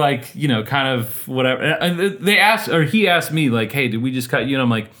they like, you know, kind of whatever. And he asked me like, hey, did we just cut you? And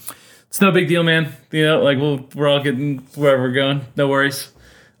I'm like, it's no big deal, man. You know, like we're all getting wherever we're going. No worries.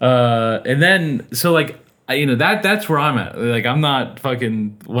 And then, so like, that's where I'm at. Like, I'm not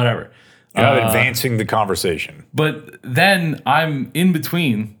fucking whatever. You're not advancing the conversation. But then I'm in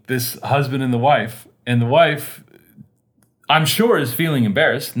between this husband and the wife I'm sure is feeling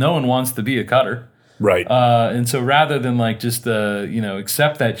embarrassed. No one wants to be a cutter. Right. And so rather than like just,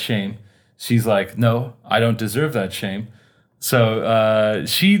 accept that shame, she's like, no, I don't deserve that shame. So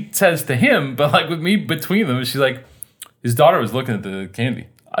she says to him, but like with me between them, she's like, his daughter was looking at the candy.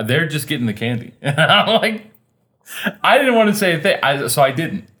 They're just getting the candy. And I'm like, I didn't want to say a thing, so I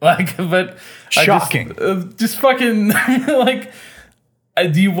didn't. Like, but shocking. Just fucking like.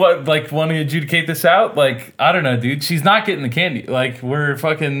 Do you want to adjudicate this out? Like, I don't know, dude. She's not getting the candy. Like, we're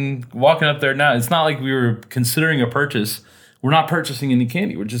fucking walking up there now. It's not like we were considering a purchase. We're not purchasing any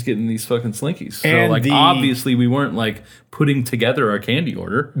candy. We're just getting these fucking Slinkies. So, and obviously, we weren't like putting together our candy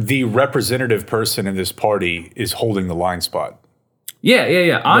order. The representative person in this party is holding the line spot.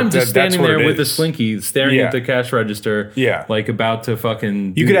 Yeah. I'm just standing there with a Slinky, staring at the cash register. Yeah. Like about to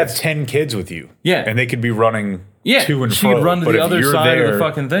fucking. You could have 10 kids with you. Yeah. And they could be running. Yeah, to and she fro. would run to but the if other you're side there, of the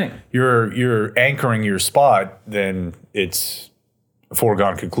fucking thing. You're anchoring your spot, then it's a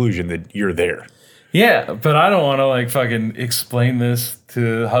foregone conclusion that you're there. Yeah, but I don't want to like fucking explain this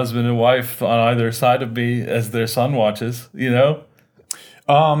to husband and wife on either side of me as their son watches, you know?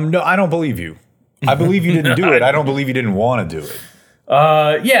 No, I don't believe you. I believe you didn't do it. I don't believe you didn't want to do it.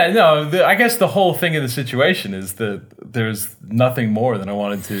 I guess the whole thing of the situation is that there's nothing more than I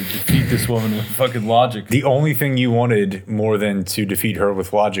wanted to defeat this woman with fucking logic. The only thing you wanted more than to defeat her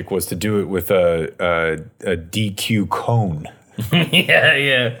with logic was to do it with a DQ cone.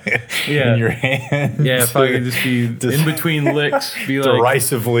 Yeah. In your hand. Yeah, if I could just be in between licks, be like,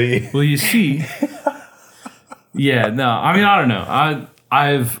 derisively. Well, you see. Yeah, no, I mean, I don't know.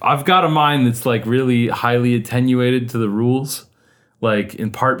 I've got a mind that's like really highly attenuated to the rules. Like, in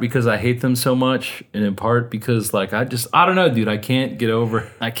part because I hate them so much, and in part because, like, I don't know, dude. I can't get over.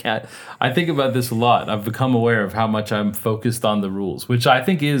 I think about this a lot. I've become aware of how much I'm focused on the rules, which I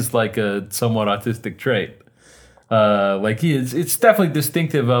think is like a somewhat autistic trait. It's definitely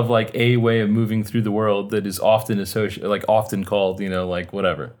distinctive of like a way of moving through the world that is often often called, like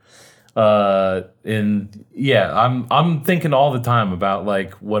whatever. And yeah, I'm thinking all the time about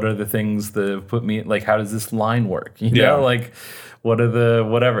like what are the things that put me like how does this line work? Like what are the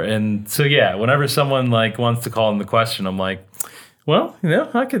whatever. And so yeah, whenever someone like wants to call in the question, I'm like, well,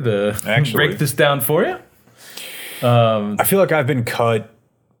 I could actually break this down for you. I feel like I've been cut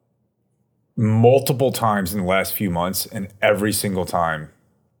multiple times in the last few months, and every single time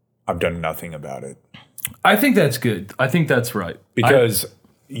I've done nothing about it. I think that's good. I think that's right. Because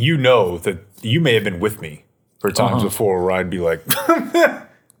that you may have been with me for times before where I'd be like,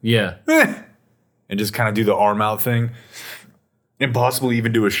 yeah, and just kind of do the arm out thing, and possibly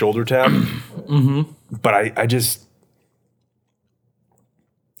even do a shoulder tap. But I just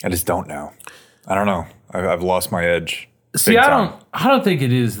don't know. I don't know. I've lost my edge. See, I don't think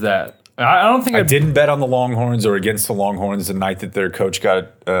it is that. I don't think I didn't bet on the Longhorns or against the Longhorns the night that their coach got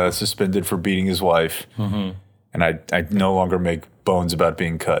suspended for beating his wife. And I no longer make bones about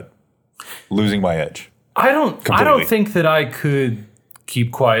being cut. Losing my edge. I don't think that I could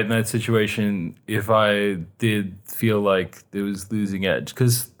keep quiet in that situation if I did feel like it was losing edge.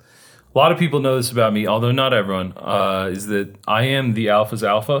 Because a lot of people know this about me, although not everyone, is that I am the alpha's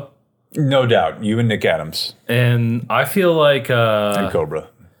alpha. No doubt. You and Nick Adams. And I feel like... and Cobra.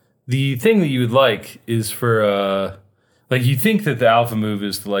 The thing that you would like is for... you think that the alpha move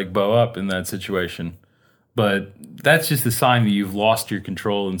is to like bow up in that situation. But that's just a sign that you've lost your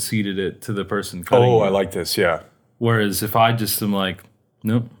control and ceded it to the person cutting you. I like this, yeah. Whereas if I just am like,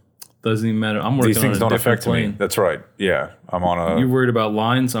 nope, doesn't even matter. I'm working These things on a don't different affect plane. me. That's right. Yeah, I'm on a... You're worried about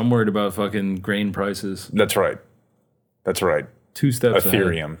lines. I'm worried about fucking grain prices. That's right. That's right. 2 steps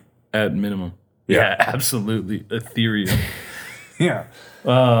Ethereum. At minimum. Yeah, absolutely. Ethereum. Yeah.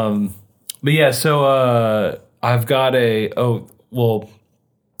 But yeah, so I've got it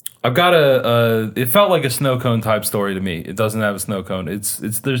felt like a snow cone type story to me. It doesn't have a snow cone. It's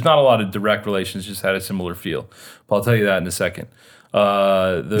there's not a lot of direct relations, just had a similar feel. But I'll tell you that in a second.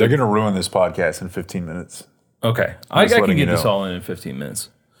 They're going to ruin this podcast in 15 minutes. Okay. I can get this all in 15 minutes.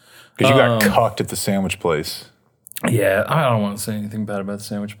 Because you got cucked at the sandwich place. Yeah, I don't want to say anything bad about the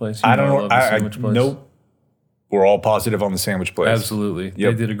sandwich place. I love the sandwich place. Nope. We're all positive on the sandwich place. Absolutely.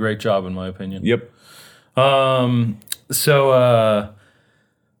 Yep. They did a great job, in my opinion. Yep. So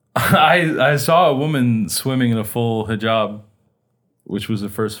I saw a woman swimming in a full hijab, which was a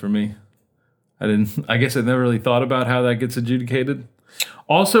first for me. I guess I never really thought about how that gets adjudicated.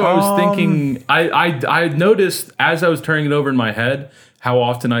 Also, I was thinking, I noticed as I was turning it over in my head how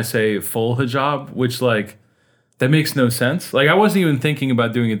often I say full hijab, which like, that makes no sense. Like, I wasn't even thinking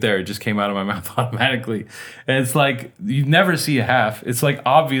about doing it there. It just came out of my mouth automatically. And it's like, you never see a half. It's like,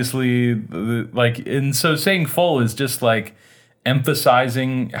 obviously, and so saying full is just like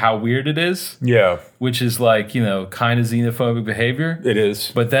emphasizing how weird it is. Yeah. Which is like, kind of xenophobic behavior. It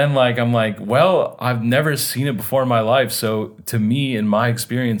is. But then like, I'm like, well, I've never seen it before in my life. So to me, in my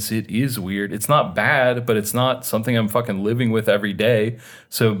experience, it is weird. It's not bad, but it's not something I'm fucking living with every day.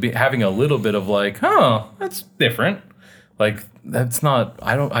 So having a little bit of like, that's different. Like, that's not,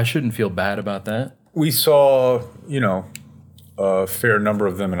 I shouldn't feel bad about that. We saw, a fair number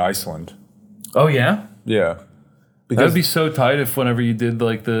of them in Iceland. Oh, yeah? Yeah. That would be so tight if whenever you did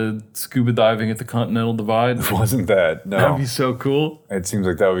like the scuba diving at the Continental Divide. Wasn't that? No. That would be so cool. It seems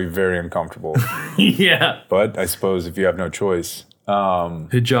like that would be very uncomfortable. Yeah. But I suppose if you have no choice.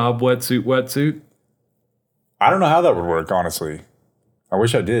 Hijab, wetsuit? I don't know how that would work, honestly. I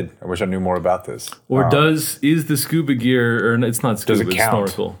wish I did. I wish I knew more about this. Or is the scuba gear, or it's not scuba, it's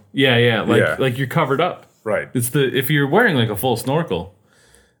snorkel. Yeah. Like you're covered up. Right. If you're wearing like a full snorkel.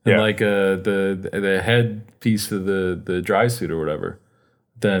 And like the head piece of the dry suit or whatever,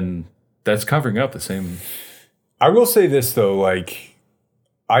 then that's covering up the same. I will say this though, like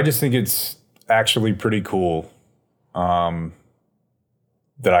I just think it's actually pretty cool because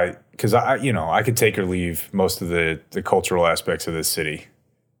I could take or leave most of the cultural aspects of this city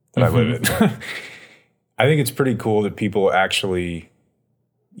that I live in. I think it's pretty cool that people actually,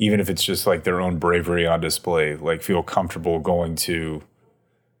 even if it's just like their own bravery on display, like feel comfortable going to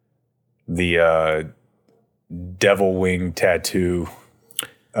the devil wing tattoo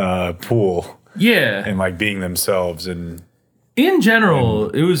pool. Yeah. And like being themselves. And In general,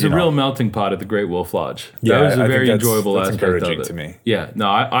 it was a you know. real melting pot at the Great Wolf Lodge. Yeah, That was a I think very that's- enjoyable that's aspect of encouraging it. to me. Yeah, no,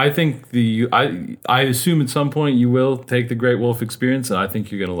 I think I assume at some point you will take the Great Wolf experience, and I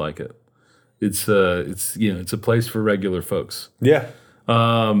think you're gonna like it. It's it's a place for regular folks. Yeah.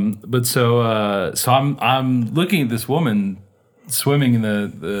 But so I'm looking at this woman swimming in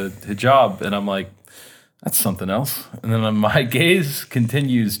the hijab, and I'm like, that's something else. And then my gaze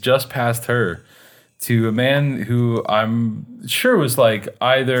continues just past her to a man who I'm sure was like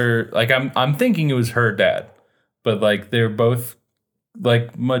either like I'm thinking it was her dad, but like they're both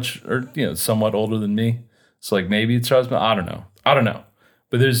like much or somewhat older than me. So like maybe it's her husband. I don't know.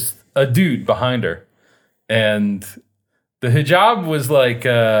 But there's a dude behind her, and the hijab was like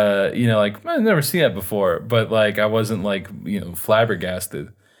like I've never seen that before, but like I wasn't like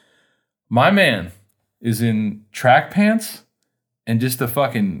flabbergasted. My man is in track pants and just a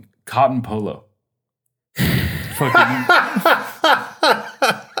fucking cotton polo. Fucking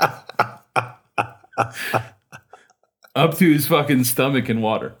up to his fucking stomach in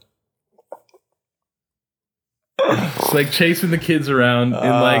water. It's like chasing the kids around in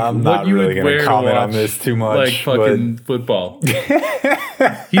like I'm what not you really would wear gonna to comment watch on this too much, like fucking football.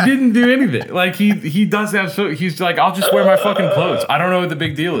 He didn't do anything. Like he does have he's like, I'll just wear my fucking clothes. I don't know what the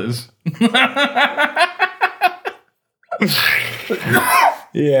big deal is.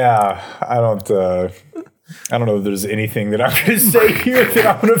 Yeah, I don't know if there's anything that I'm going to say here that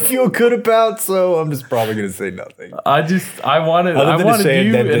I'm going to feel good about, so I'm just probably going to say nothing. I wanted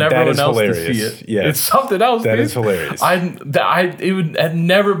you and everyone else to see it. Yes. It's something else. That dude. is hilarious. It had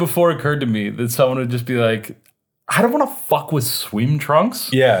never before occurred to me that someone would just be like, I don't want to fuck with swim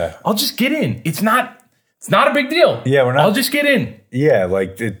trunks. Yeah. I'll just get in. It's not a big deal. Yeah, we're not. I'll just get in. Yeah,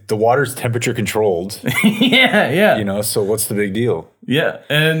 like the water's temperature controlled, yeah. so what's the big deal? Yeah,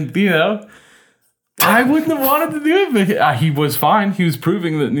 and I wouldn't have wanted to do it, but he was fine. He was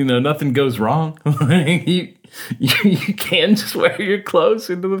proving that nothing goes wrong. you can just wear your clothes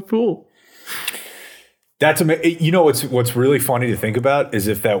into the pool. That's amazing. What's really funny to think about is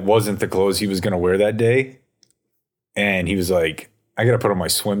if that wasn't the clothes he was going to wear that day, and he was like, I got to put on my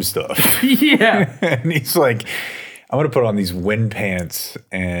swim stuff. Yeah. And he's like, I'm going to put on these wind pants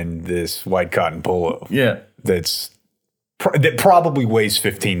and this white cotton polo. Yeah. That probably weighs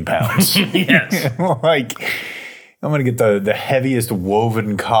 15 pounds. Yes. Like, I'm going to get the heaviest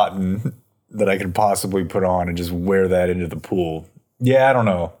woven cotton that I can possibly put on and just wear that into the pool. Yeah, I don't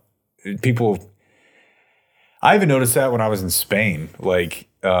know. I even noticed that when I was in Spain. Like,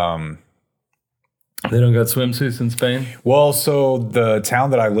 they don't got swimsuits in Spain? well, so the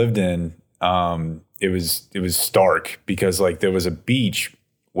town that I lived in, it was stark because like there was a beach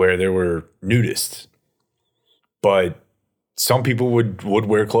where there were nudists, but some people would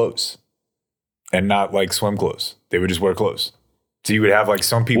wear clothes and not like swim clothes. They would just wear clothes. So you would have like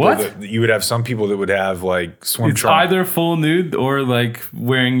some people What? that would have like swim It's trunks. either full nude or like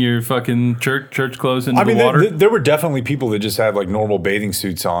wearing your fucking church clothes into the I mean, water. there were definitely people that just had like normal bathing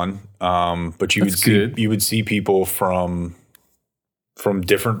suits on. But you That's good. would see people from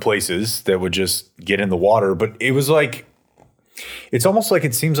different places that would just get in the water. But it was like, it's almost like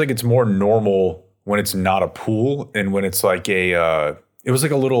it seems like it's more normal when it's not a pool and when it's like it was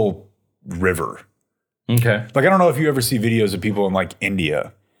like a little river. Okay. Like, I don't know if you ever see videos of people in like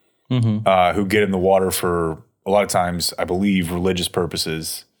India who get in the water for a lot of times, I believe, religious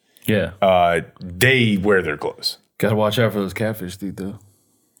purposes. Yeah. They wear their clothes. Gotta watch out for those catfish, dude, though.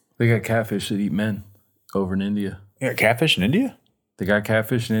 They got catfish that eat men over in India. Yeah, catfish in India? They got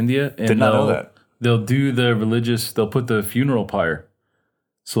catfish in India. And Did not know that. They'll do they'll put the funeral pyre.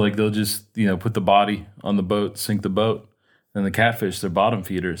 So like they'll just, put the body on the boat, sink the boat. And the catfish, they're bottom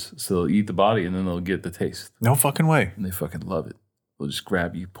feeders. So they'll eat the body and then they'll get the taste. No fucking way. And they fucking love it. They'll just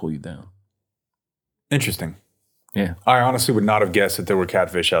grab you, pull you down. Interesting. Yeah. I honestly would not have guessed that there were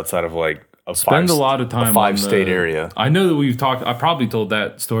catfish outside of like Spend a lot of time on five-state area. I know that we've talked. I probably told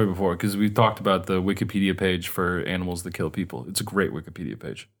that story before because we've talked about the Wikipedia page for animals that kill people. It's a great Wikipedia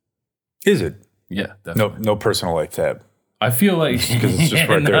page. Is it? Yeah, definitely. No personal life tab. I feel like Because it's just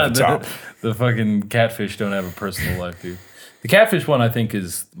right there at the top. The fucking catfish don't have a personal life, dude. The catfish one I think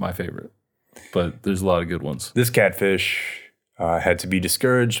is my favorite, but there's a lot of good ones. This catfish had to be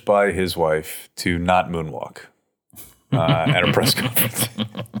discouraged by his wife to not moonwalk at a press conference.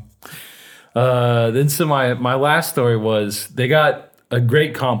 Then so my last story was they got a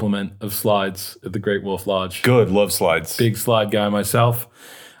great compliment of slides at the Great Wolf Lodge. Good, love slides. Big slide guy myself.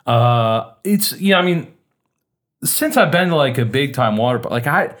 It's I mean, since I've been to like a big time water park, like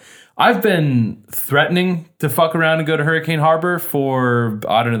I've been threatening to fuck around and go to Hurricane Harbor for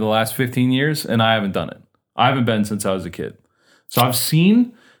I don't know the last 15 years, and I haven't done it. I haven't been since I was a kid. So I've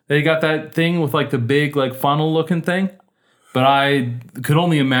seen they got that thing with like the big like funnel looking thing, but I could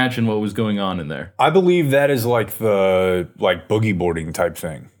only imagine what was going on in there. I believe that is like the boogie boarding type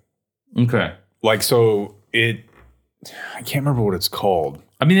thing. Okay. Like, so I can't remember what it's called.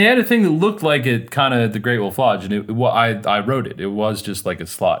 I mean, they had a thing that looked like it kind of the Great Wolf Lodge, and I wrote it. It was just like a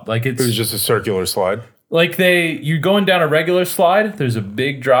slide. Like It was just a circular slide. Like you're going down a regular slide. There's a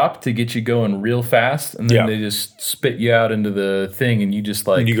big drop to get you going real fast, and then they just spit you out into the thing, and you just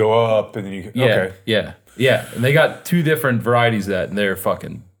like And you go up, and then you okay. Yeah. And they got 2 different varieties of that, and they're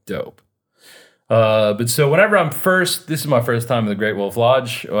fucking dope. But so whenever this is my first time in the Great Wolf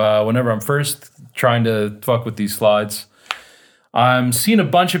Lodge. Whenever I'm first trying to fuck with these slides, I'm seeing a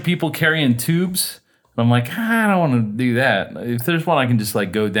bunch of people carrying tubes. And I'm like, I don't want to do that. If there's one I can just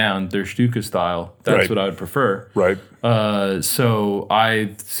like go down, Der Stuka style, that's what I would prefer. Right. So I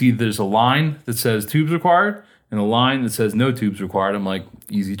see there's a line that says tubes required and a line that says no tubes required. I'm like,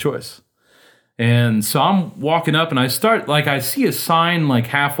 easy choice. And so I'm walking up and I see a sign like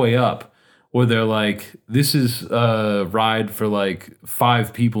halfway up where they're like, this is a ride for like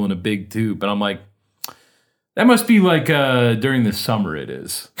 5 people in a big tube. And I'm like, that must be like during the summer it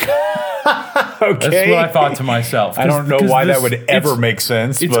is. Okay. That's what I thought to myself. I don't know why that would ever make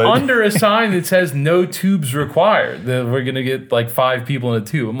sense. It's under a sign that says no tubes required. That we're going to get like 5 people in a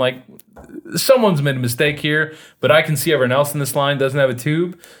tube. I'm like, someone's made a mistake here, but I can see everyone else in this line doesn't have a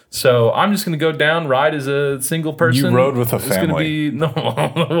tube. So I'm just going to go down, ride as a single person. You rode with a It's family. going to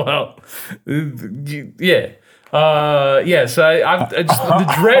be, yeah. So I just,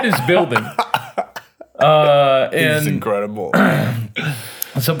 the dread is building. It's incredible.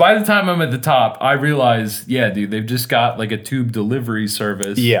 So by the time I'm at the top, I realize, dude, they've just got like a tube delivery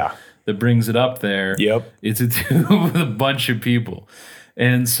service. Yeah. That brings it up there. Yep. It's a tube with a bunch of people.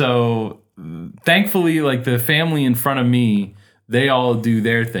 And so thankfully, like the family in front of me, they all do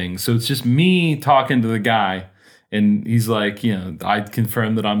their thing. So it's just me talking to the guy. And he's like, I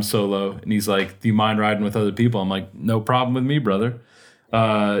confirmed that I'm solo. And he's like, do you mind riding with other people? I'm like, no problem with me, brother.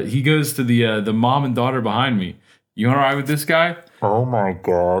 He goes to the mom and daughter behind me. You want to ride with this guy? Oh my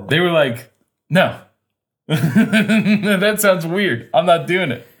God. They were like, no. That sounds weird. I'm not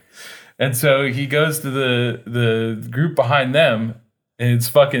doing it. And so he goes to the group behind them, and it's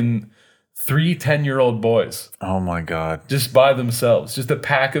fucking 3 10-year-old boys. Oh my God. Just by themselves. Just a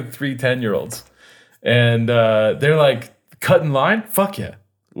pack of 3 10-year-olds. And they're like, cut in line? Fuck yeah.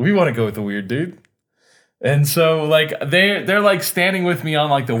 We want to go with the weird dude. And so like they're like standing with me on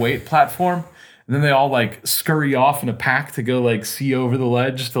like the weight platform. And then they all like scurry off in a pack to go like see over the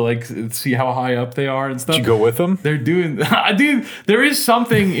ledge to like see how high up they are and stuff. Did you go with them? They're doing, dude. There is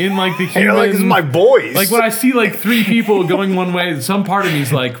something in like the human. Like, this is my boys. Like when I see like 3 people going one way, some part of me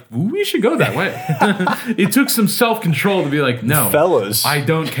is like, we should go that way. It took some self-control to be like, no, fellas, I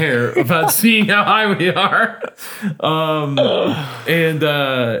don't care about seeing how high we are.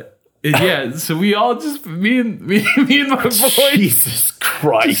 So we all just me and my boys. Jesus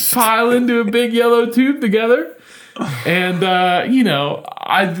Christ. Just pile into a big yellow tube together. And, as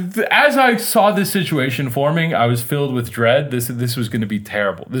I saw this situation forming, I was filled with dread. This was going to be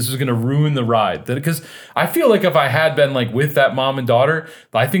terrible. This was going to ruin the ride. Because I feel like if I had been like with that mom and daughter,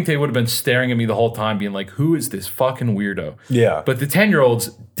 I think they would have been staring at me the whole time being like, who is this fucking weirdo? Yeah. But the 10-year-olds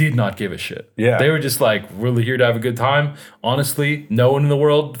did not give a shit. Yeah. They were just like, we're here to have a good time. Honestly, no one in the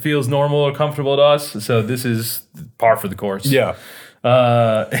world feels normal or comfortable to us. So this is par for the course. Yeah.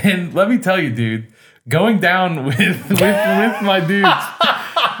 And let me tell you, dude, going down with my dudes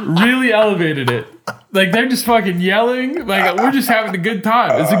really elevated it. Like they're just fucking yelling. Like we're just having a good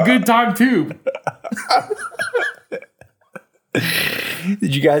time. It's a good time too.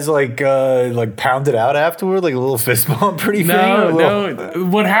 Did you guys like pound it out afterward, like a little fist bump, pretty? No.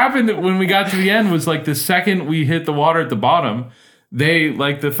 What happened when we got to the end was like the second we hit the water at the bottom, they,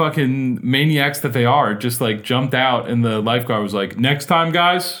 like the fucking maniacs that they are, just like jumped out, and the lifeguard was like, "Next time,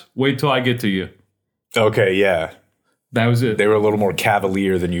 guys, wait till I get to you." Okay, yeah. That was it. They were a little more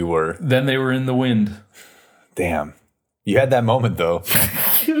cavalier than you were. Then they were in the wind. Damn. You had that moment, though.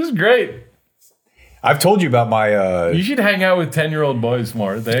 It was great. I've told you about my... you should hang out with 10-year-old boys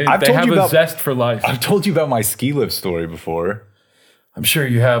more. They have a zest for life. I've told you about my ski lift story before. I'm sure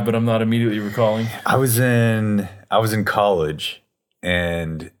you have, but I'm not immediately recalling. I was in college,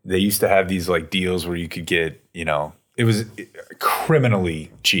 and they used to have these like deals where you could get, it was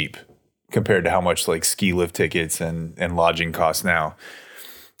criminally cheap compared to how much like ski lift tickets and lodging cost now.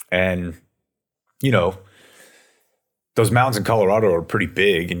 And, those mountains in Colorado are pretty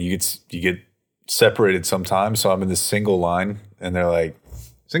big, and you get separated sometimes. So I'm in this single line, and they're like,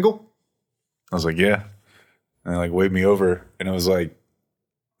 "Single?" I was like, "Yeah." And like waved me over, and it was like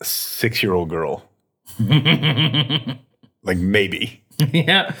a 6-year-old girl. Like maybe.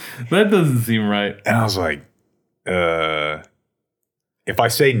 Yeah, that doesn't seem right. And I was like, if I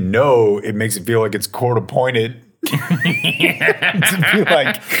say no, it makes it feel like it's court appointed. To be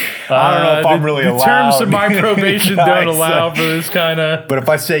like, I don't know if I'm really the allowed. terms of my probation don't allow for this kind of. But if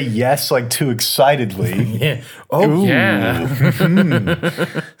I say yes, like too excitedly, Yeah. Oh ooh. yeah. So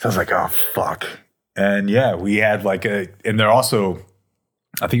I was like, oh fuck. And yeah, we had like and they're also,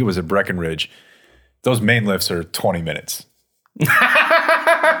 I think it was at Breckenridge. Those main lifts are 20 minutes.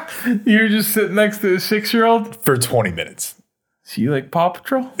 You're just sitting next to a 6-year-old. For 20 minutes. See, like Paw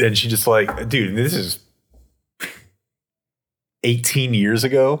Patrol. And she just like, dude, this is 18 years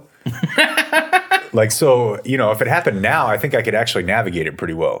ago. Like, so, you know, if it happened now, I think I could actually navigate it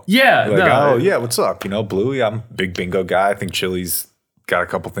pretty well. Yeah. Like, no, oh, yeah, what's up? You know, Bluey, I'm a big bingo guy. I think Chili's got a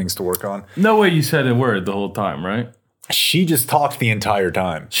couple things to work on. No way you said a word the whole time, right? She just talked the entire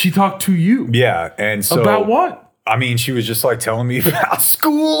time. She talked to you. Yeah. And so. About what? I mean, she was just like telling me about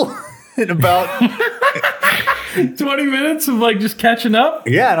school and about. 20 minutes of like just catching up.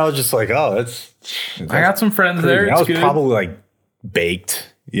 Yeah. And I was just like, oh, that's I got some friends there. I It's was good. probably like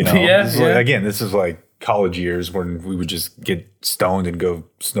baked, you know. Yeah, This is like, again, this is like college years when we would just get stoned and go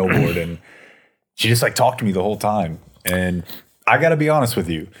snowboard, and she just like talked to me the whole time. And I got to be honest with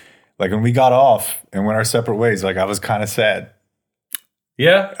you, like when we got off and went our separate ways, like I was kind of sad.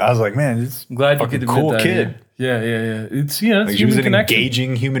 Yeah. I was like, man, this I'm glad you fucking could cool admit that, kid. Yeah. It's, you know, it's Like, she was human an connection.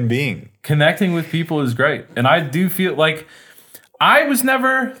 engaging human being. Connecting with people is great. And I do feel like I was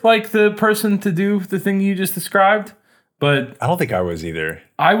never like the person to do the thing you just described, but I don't think I was either.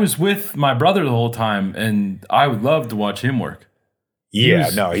 I was with my brother the whole time, and I would love to watch him work.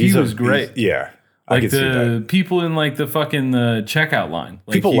 Yeah, he was great. Yeah, I Like could see that. the people in like the fucking checkout line.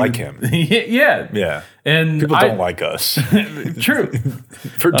 Like People he like would- him. Yeah. Yeah, And people don't like us True.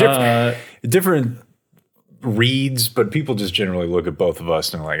 for different reads, but people just generally look at both of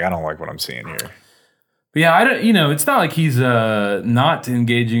us and are like, I don't like what I'm seeing here. But yeah, I don't. You know, it's not like he's not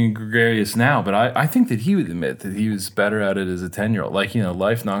engaging and gregarious now, but I think that he would admit that he was better at it as a 10-year-old. Like, you know,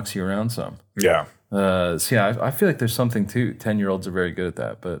 life knocks you around some. Yeah. So yeah, I feel like there's something too. 10-year-olds are very good at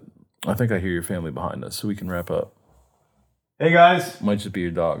that, but I think I hear your family behind us, so we can wrap up. Hey guys. Might just be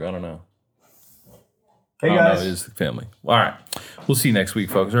your dog. I don't know. Hey No, guys. it is the family. All right, we'll see you next week,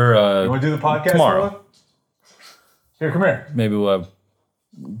 folks. Or You want to do the podcast tomorrow? Noah? Here, come here. Maybe we'll have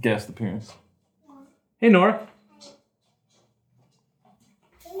guest appearance. Hey, Nora.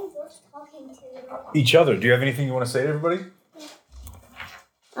 Each other. Do you have anything you want to say to everybody?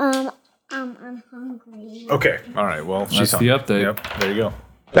 I'm hungry. Okay. All right. Well, That's the update. Yep. There you go.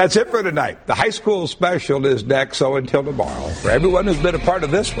 That's it for tonight. The high school special is next, so until tomorrow, for everyone who's been a part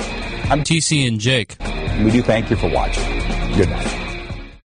of this one, I'm TC and Jake. we do thank you for watching. Good night.